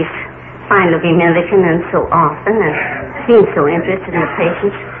are these fine-looking men that come in so often and seem so interested in the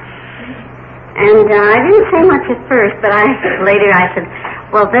patients? And I didn't say much at first, but later I said,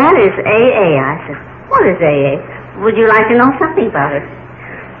 well, that is AA. I said, what is AA? Would you like to know something about it?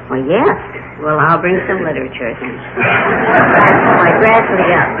 Well, yes. Well, I'll bring some literature then. So I gradually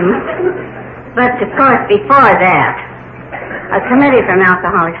got them. But, of course, before that, a committee from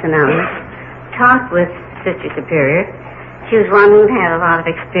Alcoholics Anonymous talked with Sister Superior. She was one who had a lot of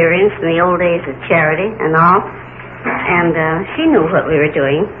experience in the old days of charity and all. And she knew what we were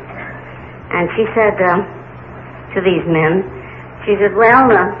doing. And she said to these men, she said, well,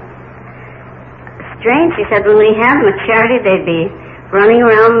 strange, she said, when we had them at charity, they'd be running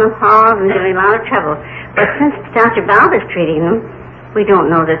around the halls and doing a lot of trouble. But since Dr. Balb is treating them, we don't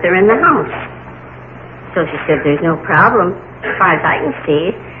know that they're in the house. So she said, there's no problem. As far as I can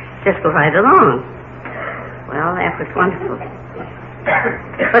see, just go right along. Well, that was wonderful.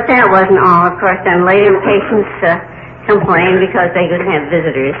 But that wasn't all. Of course, then later patients complained because they couldn't have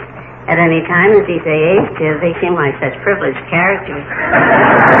visitors at any time, as these AAs did. They seemed like such privileged characters.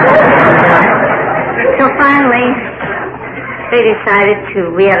 So finally, they decided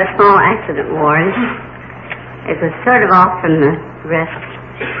we had a small accident ward. It was sort of off from the rest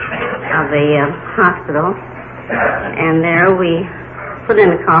of the hospital. And there we put in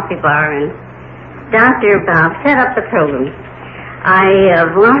a coffee bar, and Dr. Bob set up the program. I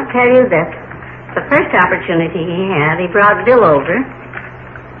want to tell you that the first opportunity he had, he brought Bill over.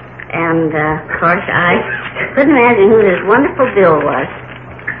 And, of course, I couldn't imagine who this wonderful Bill was.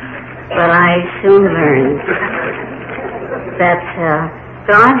 But I soon learned that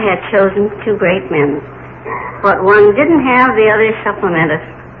God had chosen two great men. What one didn't have, the other supplemented.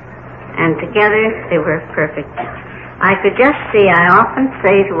 And together, they were perfect. I could just see, I often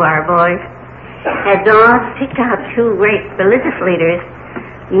say to our boys, had God picked out two great religious leaders,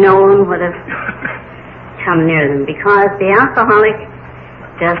 no one would have come near them. Because the alcoholic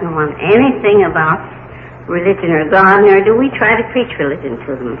doesn't want anything about religion or God, nor do we try to preach religion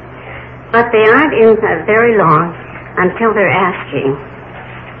to them. But they aren't in very long until they're asking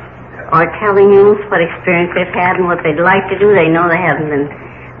or telling you what experience they've had and what they'd like to do. They know they haven't been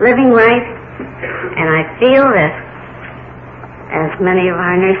living right. And I feel that, as many of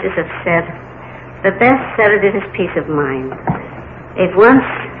our nurses have said, the best sedative is peace of mind. If once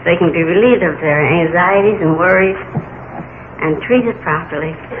they can be relieved of their anxieties and worries and treated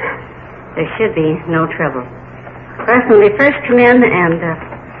properly, there should be no trouble. First, when they first come in and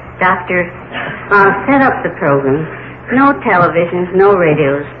Dr. set up the program, no televisions, no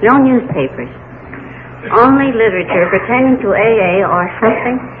radios, no newspapers, only literature pertaining to AA or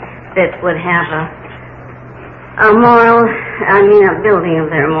something that would have a building of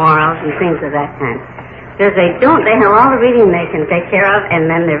their morals and things of that kind. Because they have all the reading they can take care of, and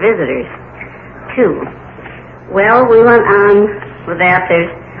then their visitors, too. Well, we went on with that.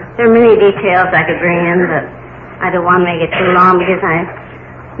 There are many details I could bring in, but I don't want to make it too long because I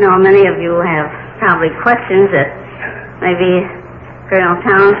know many of you have probably questions that maybe Colonel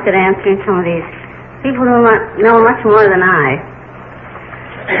Towns could answer, and some of these people who know much more than I.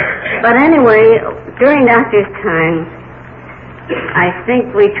 But anyway, during Doctor's time, I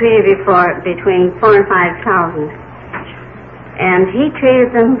think we treated between 4,000 and 5,000. And he treated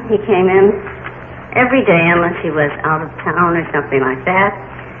them, he came in every day unless he was out of town or something like that.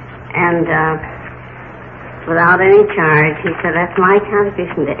 And without any charge, he said, that's my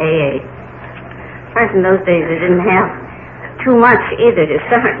contribution to AA. Of course, in those days, they didn't have too much either to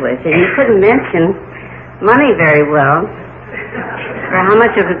start with. And you couldn't mention money very well for how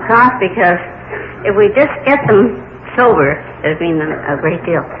much it would cost, because if we just get them sober, it would mean a great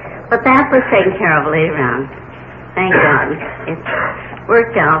deal. But that was taken care of later on. Thank God. It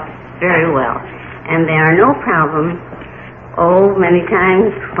worked out very well. And there are no problems. Many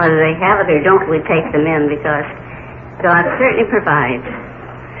times, whether they have it or don't, we take them in because God certainly provides.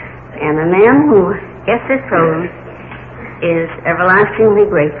 And the man who gets this program is everlastingly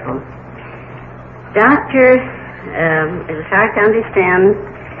grateful. Doctor, it was hard to understand.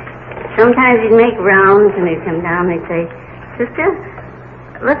 Sometimes he'd make rounds and he'd come down and he'd say, Sister,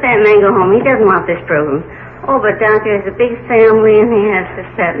 let that man go home. He doesn't want this program. Oh, but Doctor has a big family and he has this,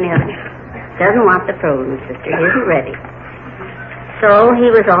 that, and the other. Doesn't want the program, Sister. He isn't ready. So he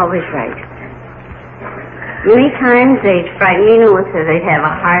was always right. Many times they'd frighten me with they'd have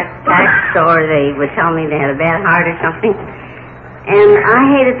a heart attack, or they would tell me they had a bad heart or something. And I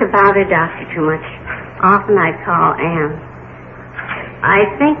hated to bother Doctor too much. Often I'd call Ann. I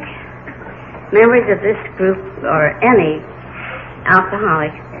think members of this group, or any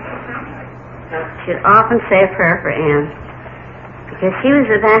alcoholic, should often say a prayer for Anne, because she was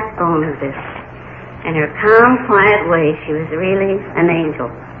the backbone of this. In her calm, quiet way, she was really an angel.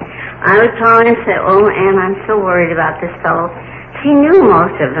 I would call her and say, "Oh, Anne, I'm so worried about this fellow." She knew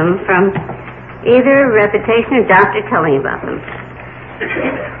most of them from either reputation or doctor telling about them.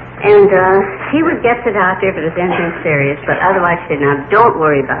 And she would get the doctor if it was anything serious, but otherwise she said, "Now, don't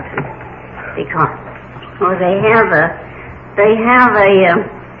worry about them, because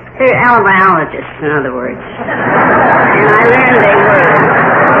they're alibiologists, in other words." And I learned they were.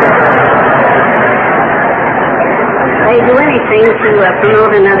 They do anything to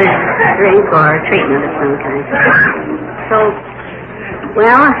promote another drink or treatment of some kind. So,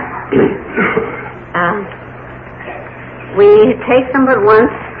 well, we take them but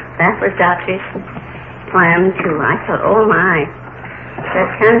once. That was Doctor's plan, too. I thought, oh, my,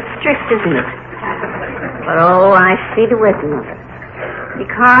 that's kind of strict, isn't it? But, oh, I see the wisdom of it.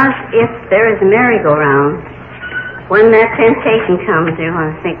 Because if there is a merry-go-round, when that temptation comes, you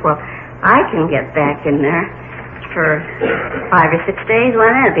want to think, well, I can get back in there for 5 or 6 days.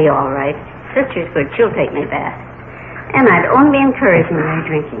 Well, that'd be all right. Sister's good. She'll take me back. And I'd only be encouraging my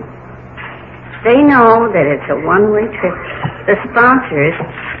drinking. They know that it's a one-way trip. The sponsors,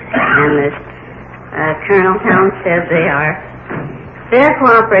 and as Colonel Town said, their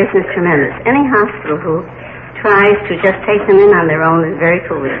cooperation is tremendous. Any hospital who tries to just take them in on their own is very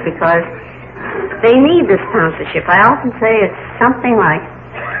foolish, because they need the sponsorship. I often say it's something like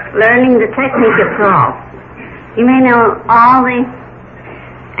learning the technique of golf. You may know all the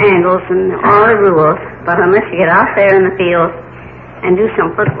angles and all the rules, but unless you get out there in the field and do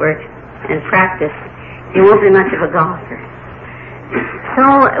some footwork and practice, you won't be much of a golfer. So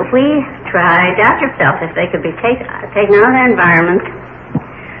we tried. Dr. felt if they could be taken out of their environment.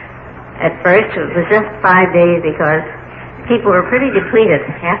 At first, it was just 5 days, because people were pretty depleted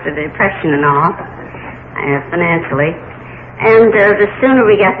after the depression and all, financially. And the sooner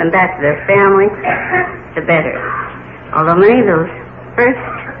we got them back to their families, the better. Although many of those first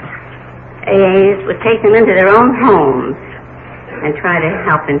AAs would take them into their own homes and try to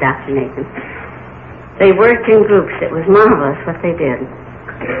help indoctrinate them. They worked in groups. It was marvelous what they did.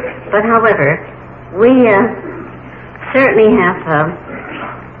 But, however, we certainly have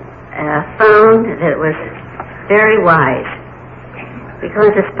found that it was very wise, because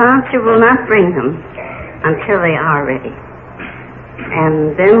the sponsor will not bring them until they are ready.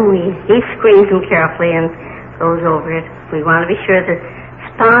 And then he screens them carefully and goes over it. We want to be sure the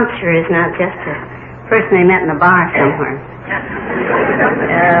sponsor is not just a person they met in a bar somewhere.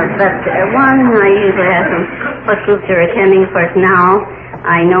 But one, I usually ask them what groups they're attending. Of course, now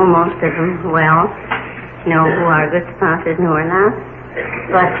I know most of them well, know who are good sponsors and who are not.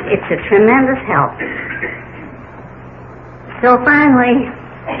 But it's a tremendous help. So finally,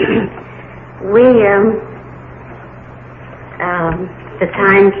 the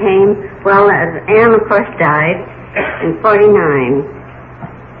time came. Well, Anne, of course, died in 49.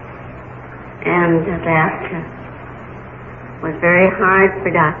 And that was very hard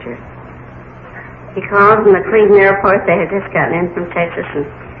for Doctor. He called from the Cleveland airport. They had just gotten in from Texas, and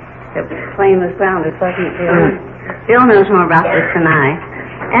the plane was grounded, wasn't it? Bill knows more about this than I.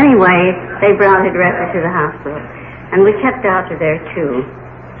 Anyway, they brought her directly to the hospital. And we kept Doctor there, too,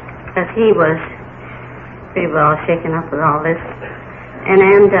 because he was pretty well shaken up with all this. And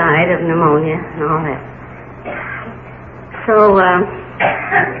Anne died of pneumonia and all that. So,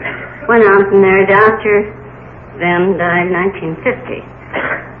 went on from there. Doctor then died in 1950,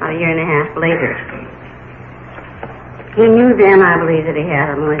 a year and a half later. He knew then, I believe, that he had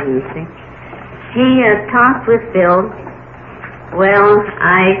a malignancy. He talked with Bill. Well,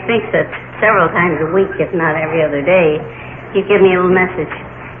 I think that several times a week, if not every other day, he'd give me a little message.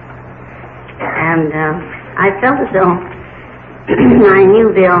 And I felt as though I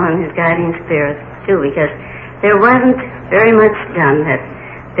knew Bill and his guiding spirit, too, because there wasn't very much done that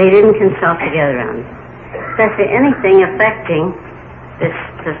they didn't consult together on, especially anything affecting the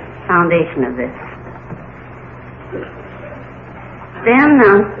foundation of this. Then,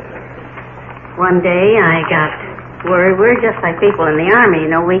 one day I got word. We're just like people in the Army,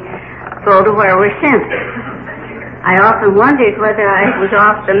 we go to where we're sent. I often wondered whether I was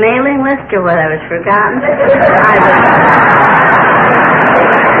off the mailing list or whether I was forgotten.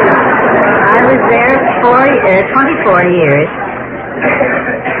 I was there for 24 years.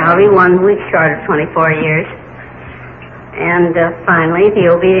 Probably 1 week short of 24 years. And finally,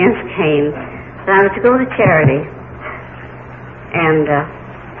 the obedience came. So I was to go to Charity and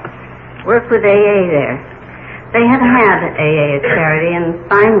work with AA there. They had AA at Charity and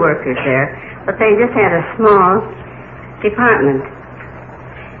fine workers there, but they just had a small department.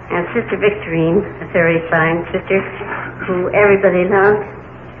 And Sister Victorine, a very fine sister who everybody loved,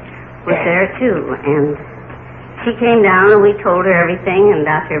 was there too. And she came down and we told her everything, and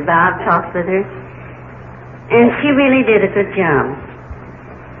Dr. Bob talked with her. And she really did a good job.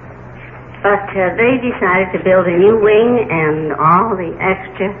 But they decided to build a new wing and all the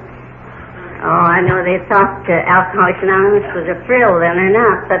extra. Oh, I know they thought Alcoholics Anonymous was a thrill then or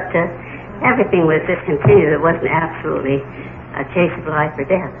not, but everything was discontinued. It wasn't absolutely a case of life or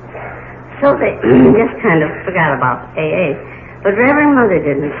death. So they just kind of forgot about AA. But Reverend Mother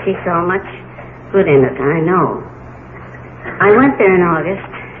didn't. She saw much good in it, I know. I went there in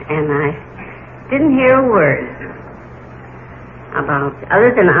August, and I didn't hear a word about,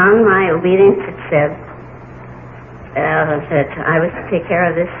 other than on my obedience it said that I was to take care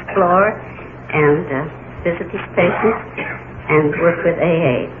of this floor and visit these patients and work with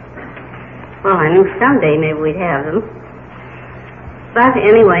AA. Well, I knew someday maybe we'd have them. But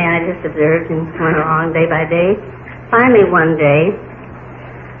anyway, I just observed and went along day by day. Finally, one day,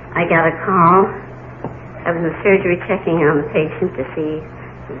 I got a call. I was in surgery checking on the patient to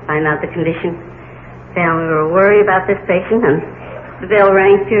find out the condition. Family were worried about this patient, and the bell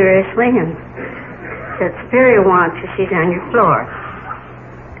rang furiously and said, Superior wants you, she's on your floor.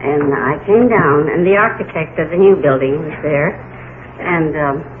 And I came down, and the architect of the new building was there, and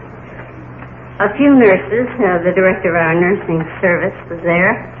a few nurses, the director of our nursing service was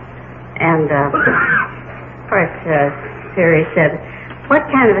there, and of course, Superior said, What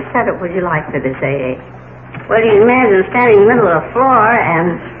kind of a setup would you like for this AA? Well, you can imagine standing in the middle of the floor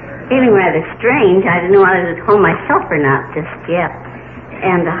and feeling rather strange. I didn't know whether I was at home myself or not just yet.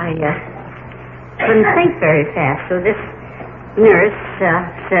 And I couldn't think very fast. So this nurse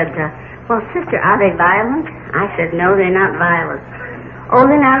said, Well, sister, are they violent? I said, No, they're not violent. Oh,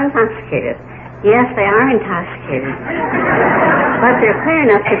 they're not intoxicated. Yes, they are intoxicated. But they're clear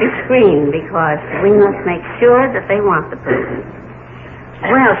enough to be screened because we must make sure that they want the person.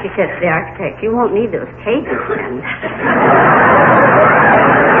 Well, she said to the architect, You won't need those cages then.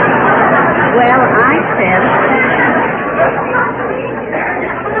 Well, I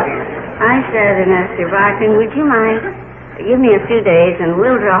said, Mr. Barton, would you mind give me a few days and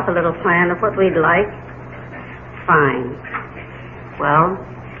we'll draw up a little plan of what we'd like? Fine. Well,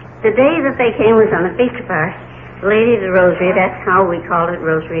 the day that they came was on the beach of our Lady of the Rosary. That's how we called it,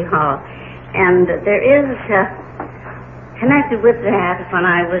 Rosary Hall. And there is, connected with that, when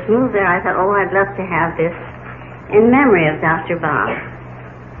I was moved there, I thought, I'd love to have this in memory of Dr. Bob.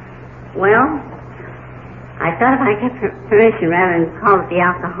 Well, I thought if I get permission, rather than call it the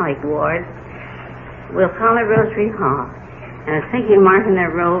Alcoholic Ward, we'll call it Rosary Hall. And I was thinking of marking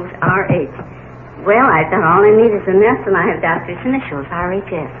their robes R.H. Well, I thought all I need is a nest, and I have Doctor's initials,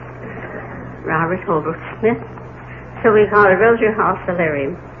 R.H.S. Robert Holbrook Smith. So we call it Rosary Hall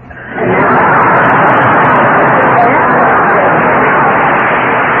Solarium.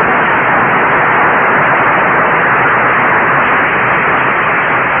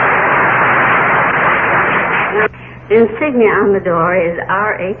 The insignia on the door is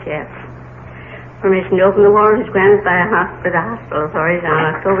RHS. Permission to open the ward was granted by the hospital authorities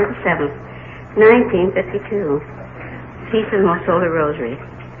on October the 7th, 1952. Peace of the Most Holy Rosary.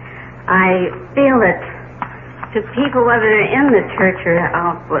 I feel that to people, whether they're in the church or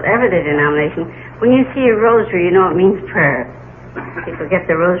whatever the denomination, when you see a rosary, you know it means prayer. People get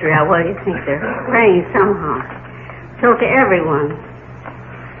the rosary out, well, you think they're praying somehow. So to everyone,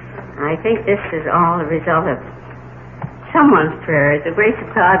 I think this is all a result of someone's prayer. The grace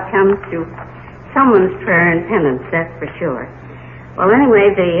of God comes through someone's prayer and penance, that's for sure. Well,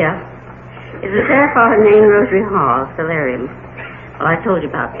 anyway, it was therefore named Rosary Hall, Solarium. Well, I told you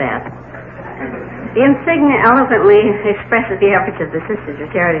about that. The insignia eloquently expresses the efforts of the Sisters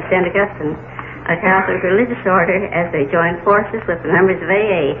of Charity of St. Augustine, a Catholic religious order, as they join forces with the members of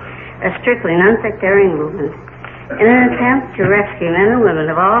AA, a strictly non-sectarian movement, in an attempt to rescue men and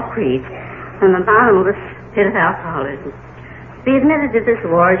women of all creeds from the bottomless pit of alcoholism. To be admitted to this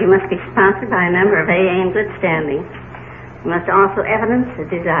ward, you must be sponsored by a member of AA in good standing. You must also evidence a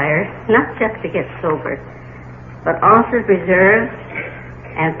desire not just to get sober, but also preserve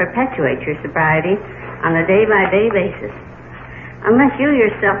and perpetuate your sobriety on a day-by-day basis. Unless you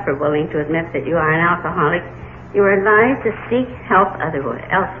yourself are willing to admit that you are an alcoholic, you are advised to seek help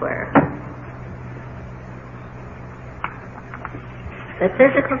elsewhere. The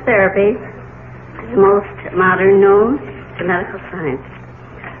physical therapy is the most modern known to medical science.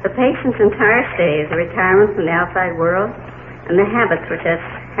 The patient's entire stay is a retirement from the outside world and the habits which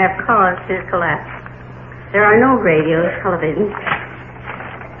have caused his collapse. There are no radios, televisions,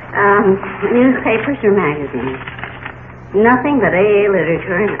 newspapers, or magazines. Nothing but AA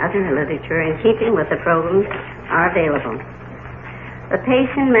literature and other literature in keeping with the programs are available. The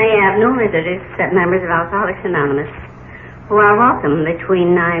patient may have no visitors except members of Alcoholics Anonymous, who are welcome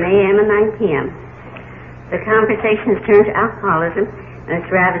between 9 a.m. and 9 p.m. The conversation is turned to alcoholism and its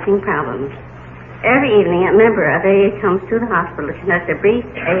ravaging problems. Every evening, a member of AA comes to the hospital to conduct a brief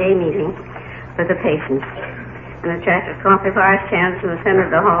AA meeting for the patients. An attractive coffee bar stands in the center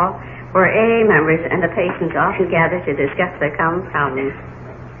of the hall, where AA members and the patients often gather to discuss their common problems.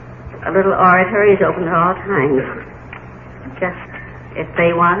 A little oratory is open at all times. Just if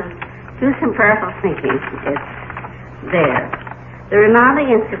they want to do some prayerful thinking, it's there. The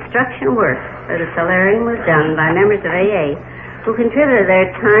remodeling and construction work for the solarium was done by members of AA who contributed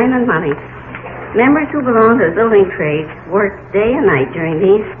their time and money. Members who belong to the building trades worked day and night during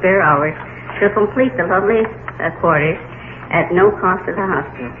these spare hours to complete the lovely quarters at no cost to the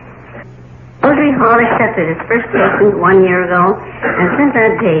hospital. Rosary Hall accepted its first patient 1 year ago, and since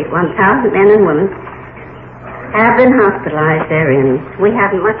that date, 1,000 men and women have been hospitalized therein. We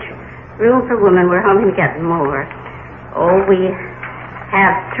haven't much room for women. We're hoping to get more. Oh, we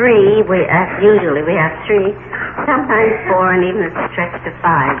have three. Usually we have three, sometimes four, and even it's stretched to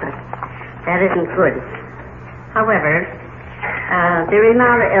 5, but that isn't good. However,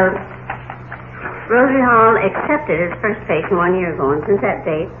 Rosary Hall accepted its first patient 1 year ago, and since that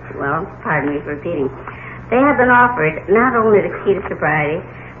date, pardon me for repeating, they have been offered not only the key to sobriety,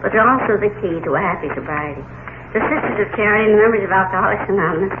 but also the key to a happy sobriety. The Sisters of Charity and the members of Alcoholics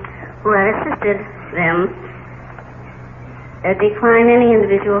Anonymous who have assisted them decline any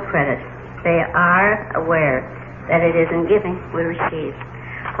individual credit. They are aware that it is in giving we receive.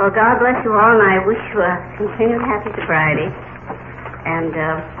 Well, God bless you all, and I wish you a continued happy sobriety, and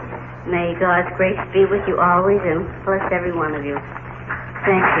may God's grace be with you always and bless every one of you.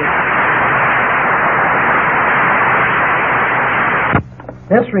 Thank you.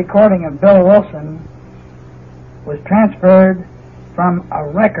 This recording of Bill Wilson was transferred from a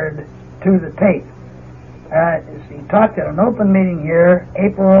record to the tape. He talked at an open meeting here,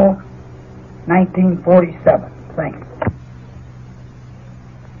 April 1947. Thank you.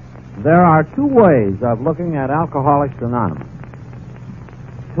 There are two ways of looking at Alcoholics Anonymous.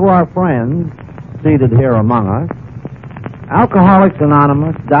 To our friends seated here among us, Alcoholics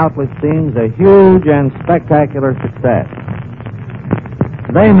Anonymous doubtless seems a huge and spectacular success.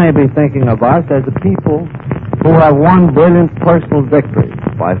 They may be thinking of us as a people who have won brilliant personal victories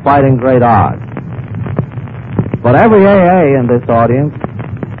by fighting great odds. But every AA in this audience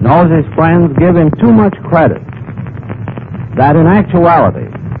knows his friends give him too much credit, that in actuality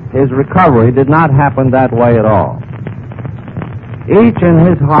his recovery did not happen that way at all. Each in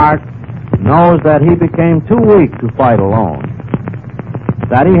his heart knows that he became too weak to fight alone,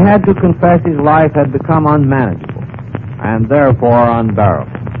 that he had to confess his life had become unmanageable and therefore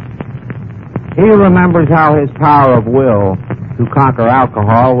unbearable. He remembers how his power of will to conquer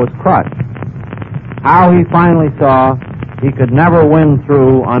alcohol was crushed, how he finally saw he could never win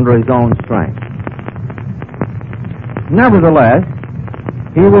through under his own strength. Nevertheless,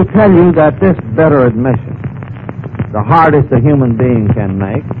 he will tell you that this bitter admission, the hardest a human being can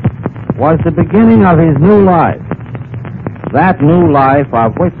make, was the beginning of his new life. That new life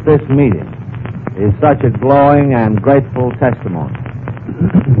of which this meeting is such a glowing and grateful testimony.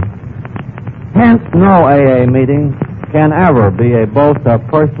 Hence, no AA meeting can ever be a boast of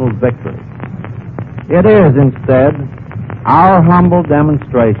personal victory. It is, instead, our humble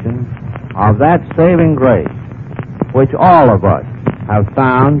demonstration of that saving grace which all of us have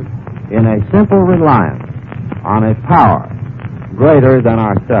found in a simple reliance on a power greater than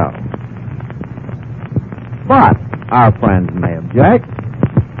ourselves. But, our friends may object,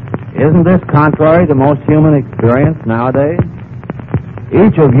 isn't this contrary to most human experience nowadays?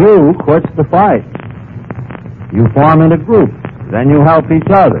 Each of you quits the fight. You form into groups, then you help each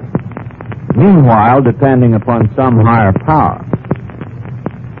other, meanwhile depending upon some higher power.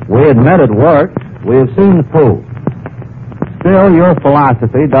 We admit it works. We have seen the proof. Still, your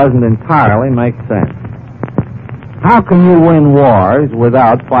philosophy doesn't entirely make sense. How can you win wars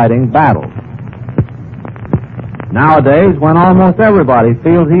without fighting battles? Nowadays, when almost everybody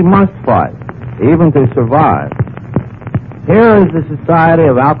feels he must fight, even to survive, here is the Society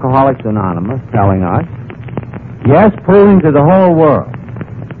of Alcoholics Anonymous telling us, yes, proving to the whole world,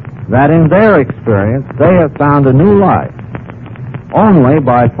 that in their experience they have found a new life, only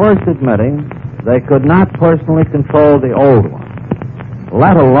by first admitting they could not personally control the old one,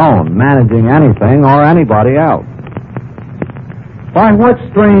 let alone managing anything or anybody else. By what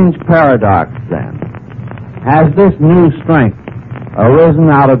strange paradox, then, has this new strength arisen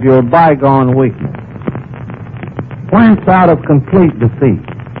out of your bygone weakness? Whence out of complete defeat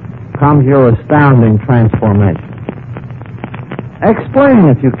comes your astounding transformation? Explain,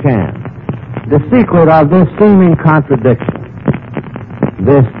 if you can, the secret of this seeming contradiction,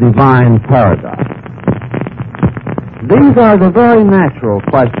 this divine paradox. These are the very natural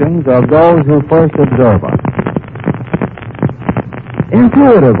questions of those who first observe us.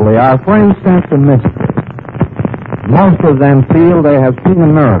 Intuitively, our friends sense a mystery. Most of them feel they have seen a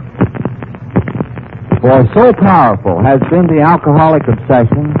miracle. For so powerful has been the alcoholic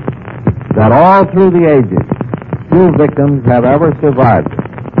obsession that all through the ages, few victims have ever survived it.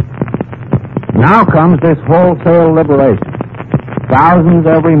 Now comes this wholesale liberation, thousands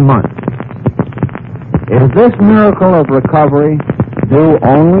every month. Is this miracle of recovery due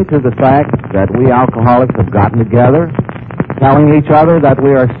only to the fact that we alcoholics have gotten together, telling each other that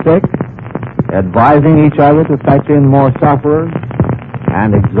we are sick, advising each other to fetch in more sufferers,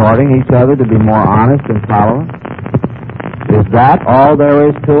 and exhorting each other to be more honest and tolerant? Is that all there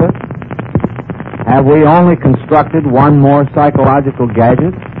is to it? Have we only constructed one more psychological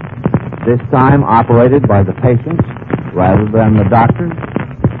gadget, this time operated by the patients rather than the doctors?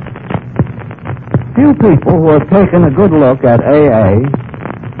 Few people who have taken a good look at AA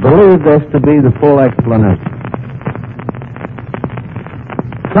believe this to be the full explanation.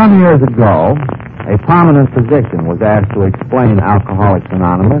 Some years ago, a prominent physician was asked to explain Alcoholics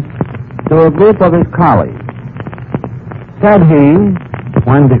Anonymous to a group of his colleagues. Said he,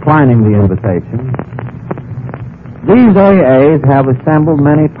 when declining the invitation, "These AAs have assembled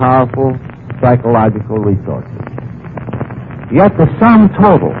many powerful psychological resources. Yet the sum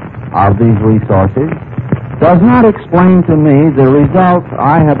total of these resources does not explain to me the results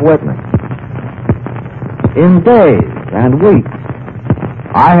I have witnessed. In days and weeks,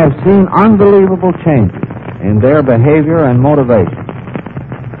 I have seen unbelievable changes in their behavior and motivation.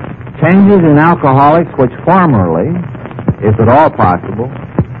 Changes in alcoholics which formerly, if at all possible,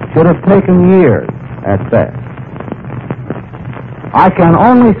 should have taken years at best. I can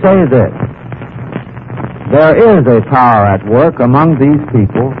only say this. There is a power at work among these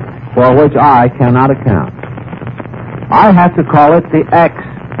people for which I cannot account. I have to call it the X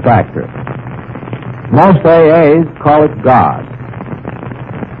factor. Most AAs call it God.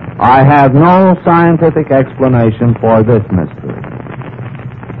 I have no scientific explanation for this mystery.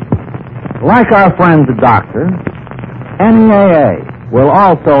 Like our friend the doctor, any AA will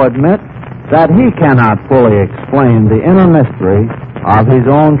also admit that he cannot fully explain the inner mystery of his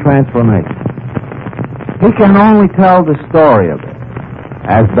own transformation. He can only tell the story of it,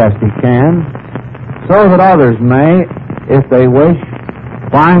 as best he can, so that others may, if they wish,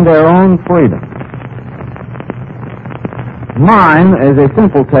 find their own freedom. Mine is a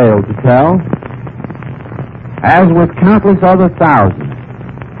simple tale to tell. As with countless other thousands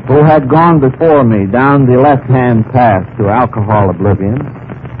who had gone before me down the left-hand path to alcohol oblivion,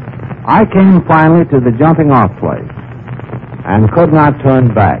 I came finally to the jumping-off place and could not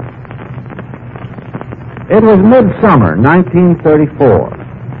turn back. It was midsummer, 1934.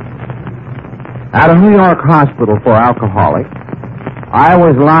 At a New York hospital for alcoholics, I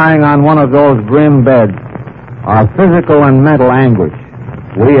was lying on one of those grim beds of physical and mental anguish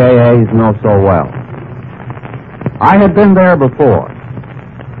we AAs know so well. I had been there before,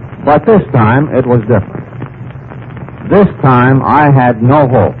 but this time it was different. This time I had no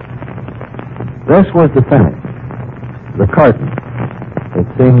hope. This was the finish, the curtain, it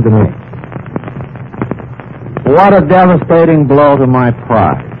seemed to me. What a devastating blow to my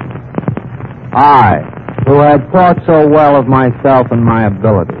pride. I, who had thought so well of myself and my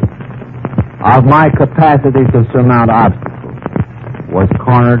ability, of my capacity to surmount obstacles, was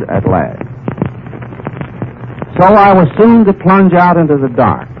cornered at last. So I was soon to plunge out into the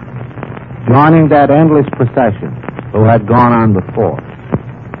dark, joining that endless procession who had gone on before.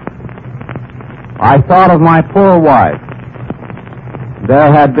 I thought of my poor wife.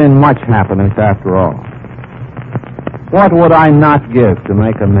 There had been much happiness after all. What would I not give to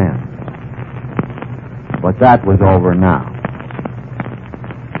make amends? But that was over now.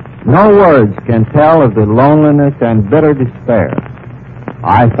 No words can tell of the loneliness and bitter despair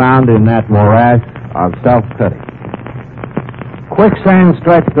I found in that morass of self-pity. Quicksand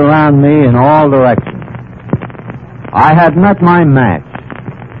stretched around me in all directions. I had met my match.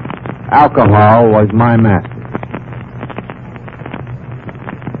 Alcohol was my master.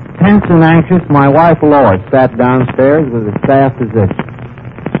 Tense and anxious, my wife Lois sat downstairs with a staff physician.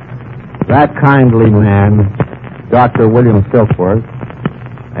 That kindly man, Dr. William Silkworth,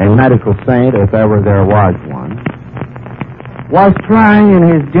 a medical saint if ever there was one, was trying in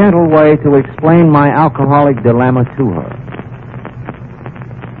his gentle way to explain my alcoholic dilemma to her.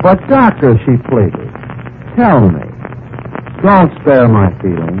 "But, doctor," she pleaded, "tell me. Don't spare my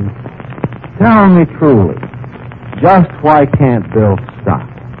feelings. Tell me truly, just why can't Bill stop?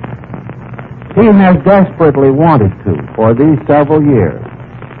 He has desperately wanted to for these several years.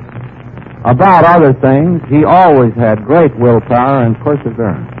 About other things, he always had great willpower and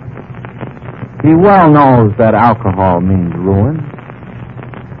perseverance. He well knows that alcohol means ruin.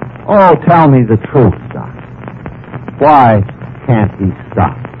 Oh, tell me the truth, Doc. Why can't he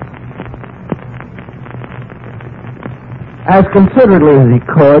stop?" As considerately as he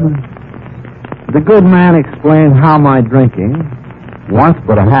could, the good man explained how my drinking, once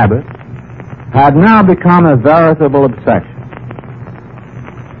but a habit, had now become a veritable obsession.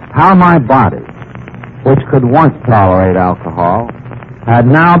 How my body, which could once tolerate alcohol, had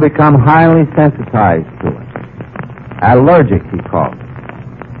now become highly sensitized to it. Allergic, he called it.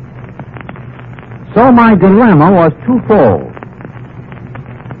 So my dilemma was twofold.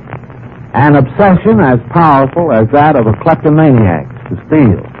 An obsession as powerful as that of a kleptomaniac to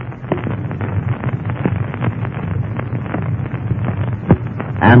steal,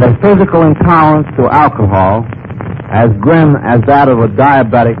 and a physical intolerance to alcohol as grim as that of a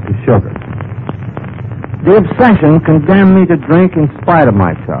diabetic to sugar. The obsession condemned me to drink in spite of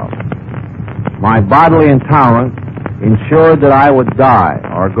myself. My bodily intolerance ensured that I would die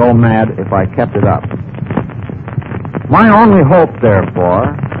or go mad if I kept it up. My only hope,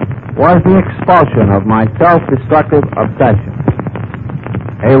 therefore, was the expulsion of my self-destructive obsession,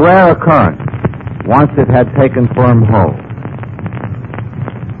 a rare occurrence once it had taken firm hold.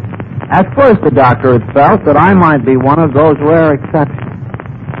 At first, the doctor had felt that I might be one of those rare exceptions.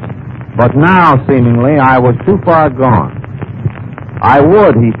 But now, seemingly, I was too far gone. I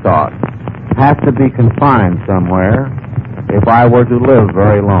would, he thought, have to be confined somewhere if I were to live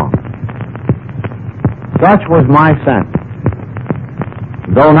very long. Such was my sense.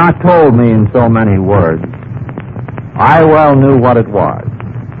 Though not told me in so many words, I well knew what it was.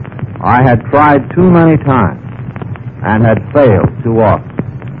 I had tried too many times and had failed too often.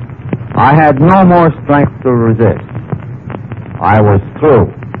 I had no more strength to resist. I was through.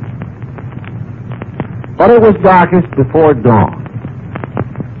 But it was darkest before dawn.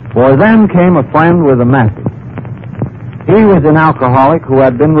 For then came a friend with a message. He was an alcoholic who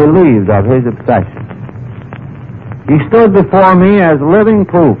had been relieved of his obsession. He stood before me as living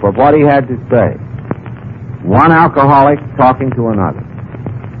proof of what he had to say. One alcoholic talking to another.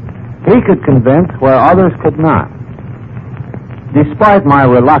 He could convince where others could not. Despite my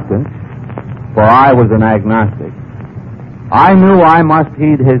reluctance, for I was an agnostic, I knew I must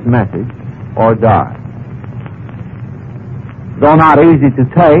heed his message or die. Though not easy to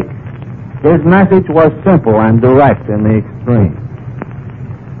take, his message was simple and direct in the extreme.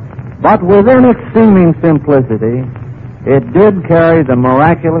 But within its seeming simplicity, it did carry the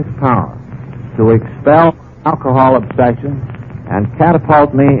miraculous power to expel alcohol obsession and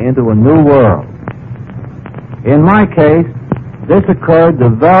catapult me into a new world. In my case, this occurred the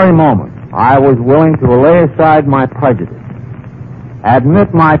very moment I was willing to lay aside my prejudice,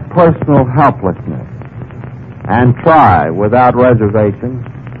 admit my personal helplessness, and try without reservation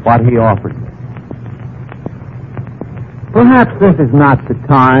what he offered me. Perhaps this is not the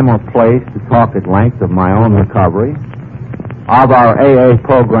time or place to talk at length of my own recovery, of our AA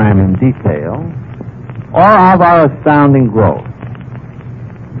program in detail, or of our astounding growth.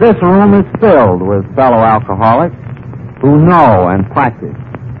 This room is filled with fellow alcoholics who know and practice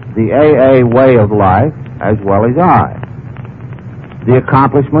the AA way of life as well as I. The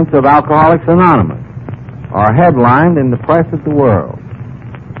accomplishments of Alcoholics Anonymous are headlined in the press of the world.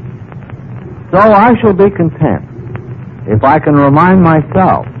 So I shall be content if I can remind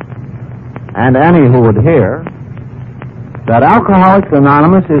myself, and any who would hear, that Alcoholics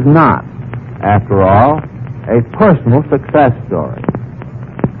Anonymous is not, after all, a personal success story.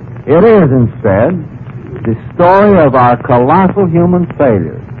 It is, instead, the story of our colossal human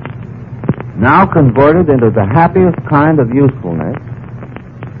failures, now converted into the happiest kind of usefulness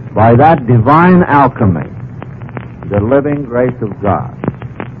by that divine alchemy, the living grace of God.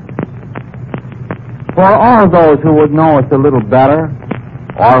 For all those who would know us a little better,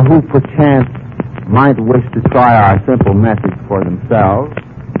 or who perchance might wish to try our simple message for themselves,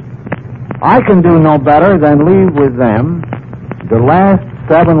 I can do no better than leave with them the last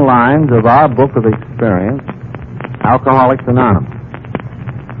 7 lines of our book of experience, Alcoholics Anonymous.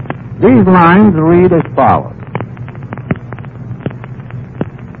 These lines read as follows: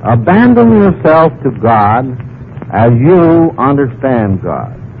 abandon yourself to God as you understand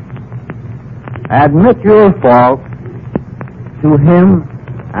God. Admit your faults to him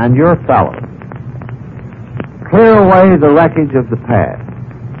and your fellows. Clear away the wreckage of the past.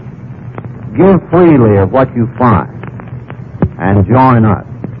 Give freely of what you find, and join us.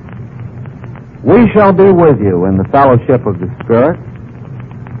 We shall be with you in the fellowship of the Spirit,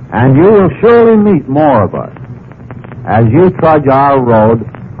 and you will surely meet more of us as you trudge our road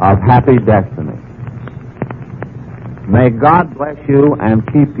of happy destiny. May God bless you and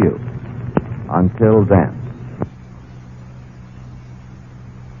keep you until then.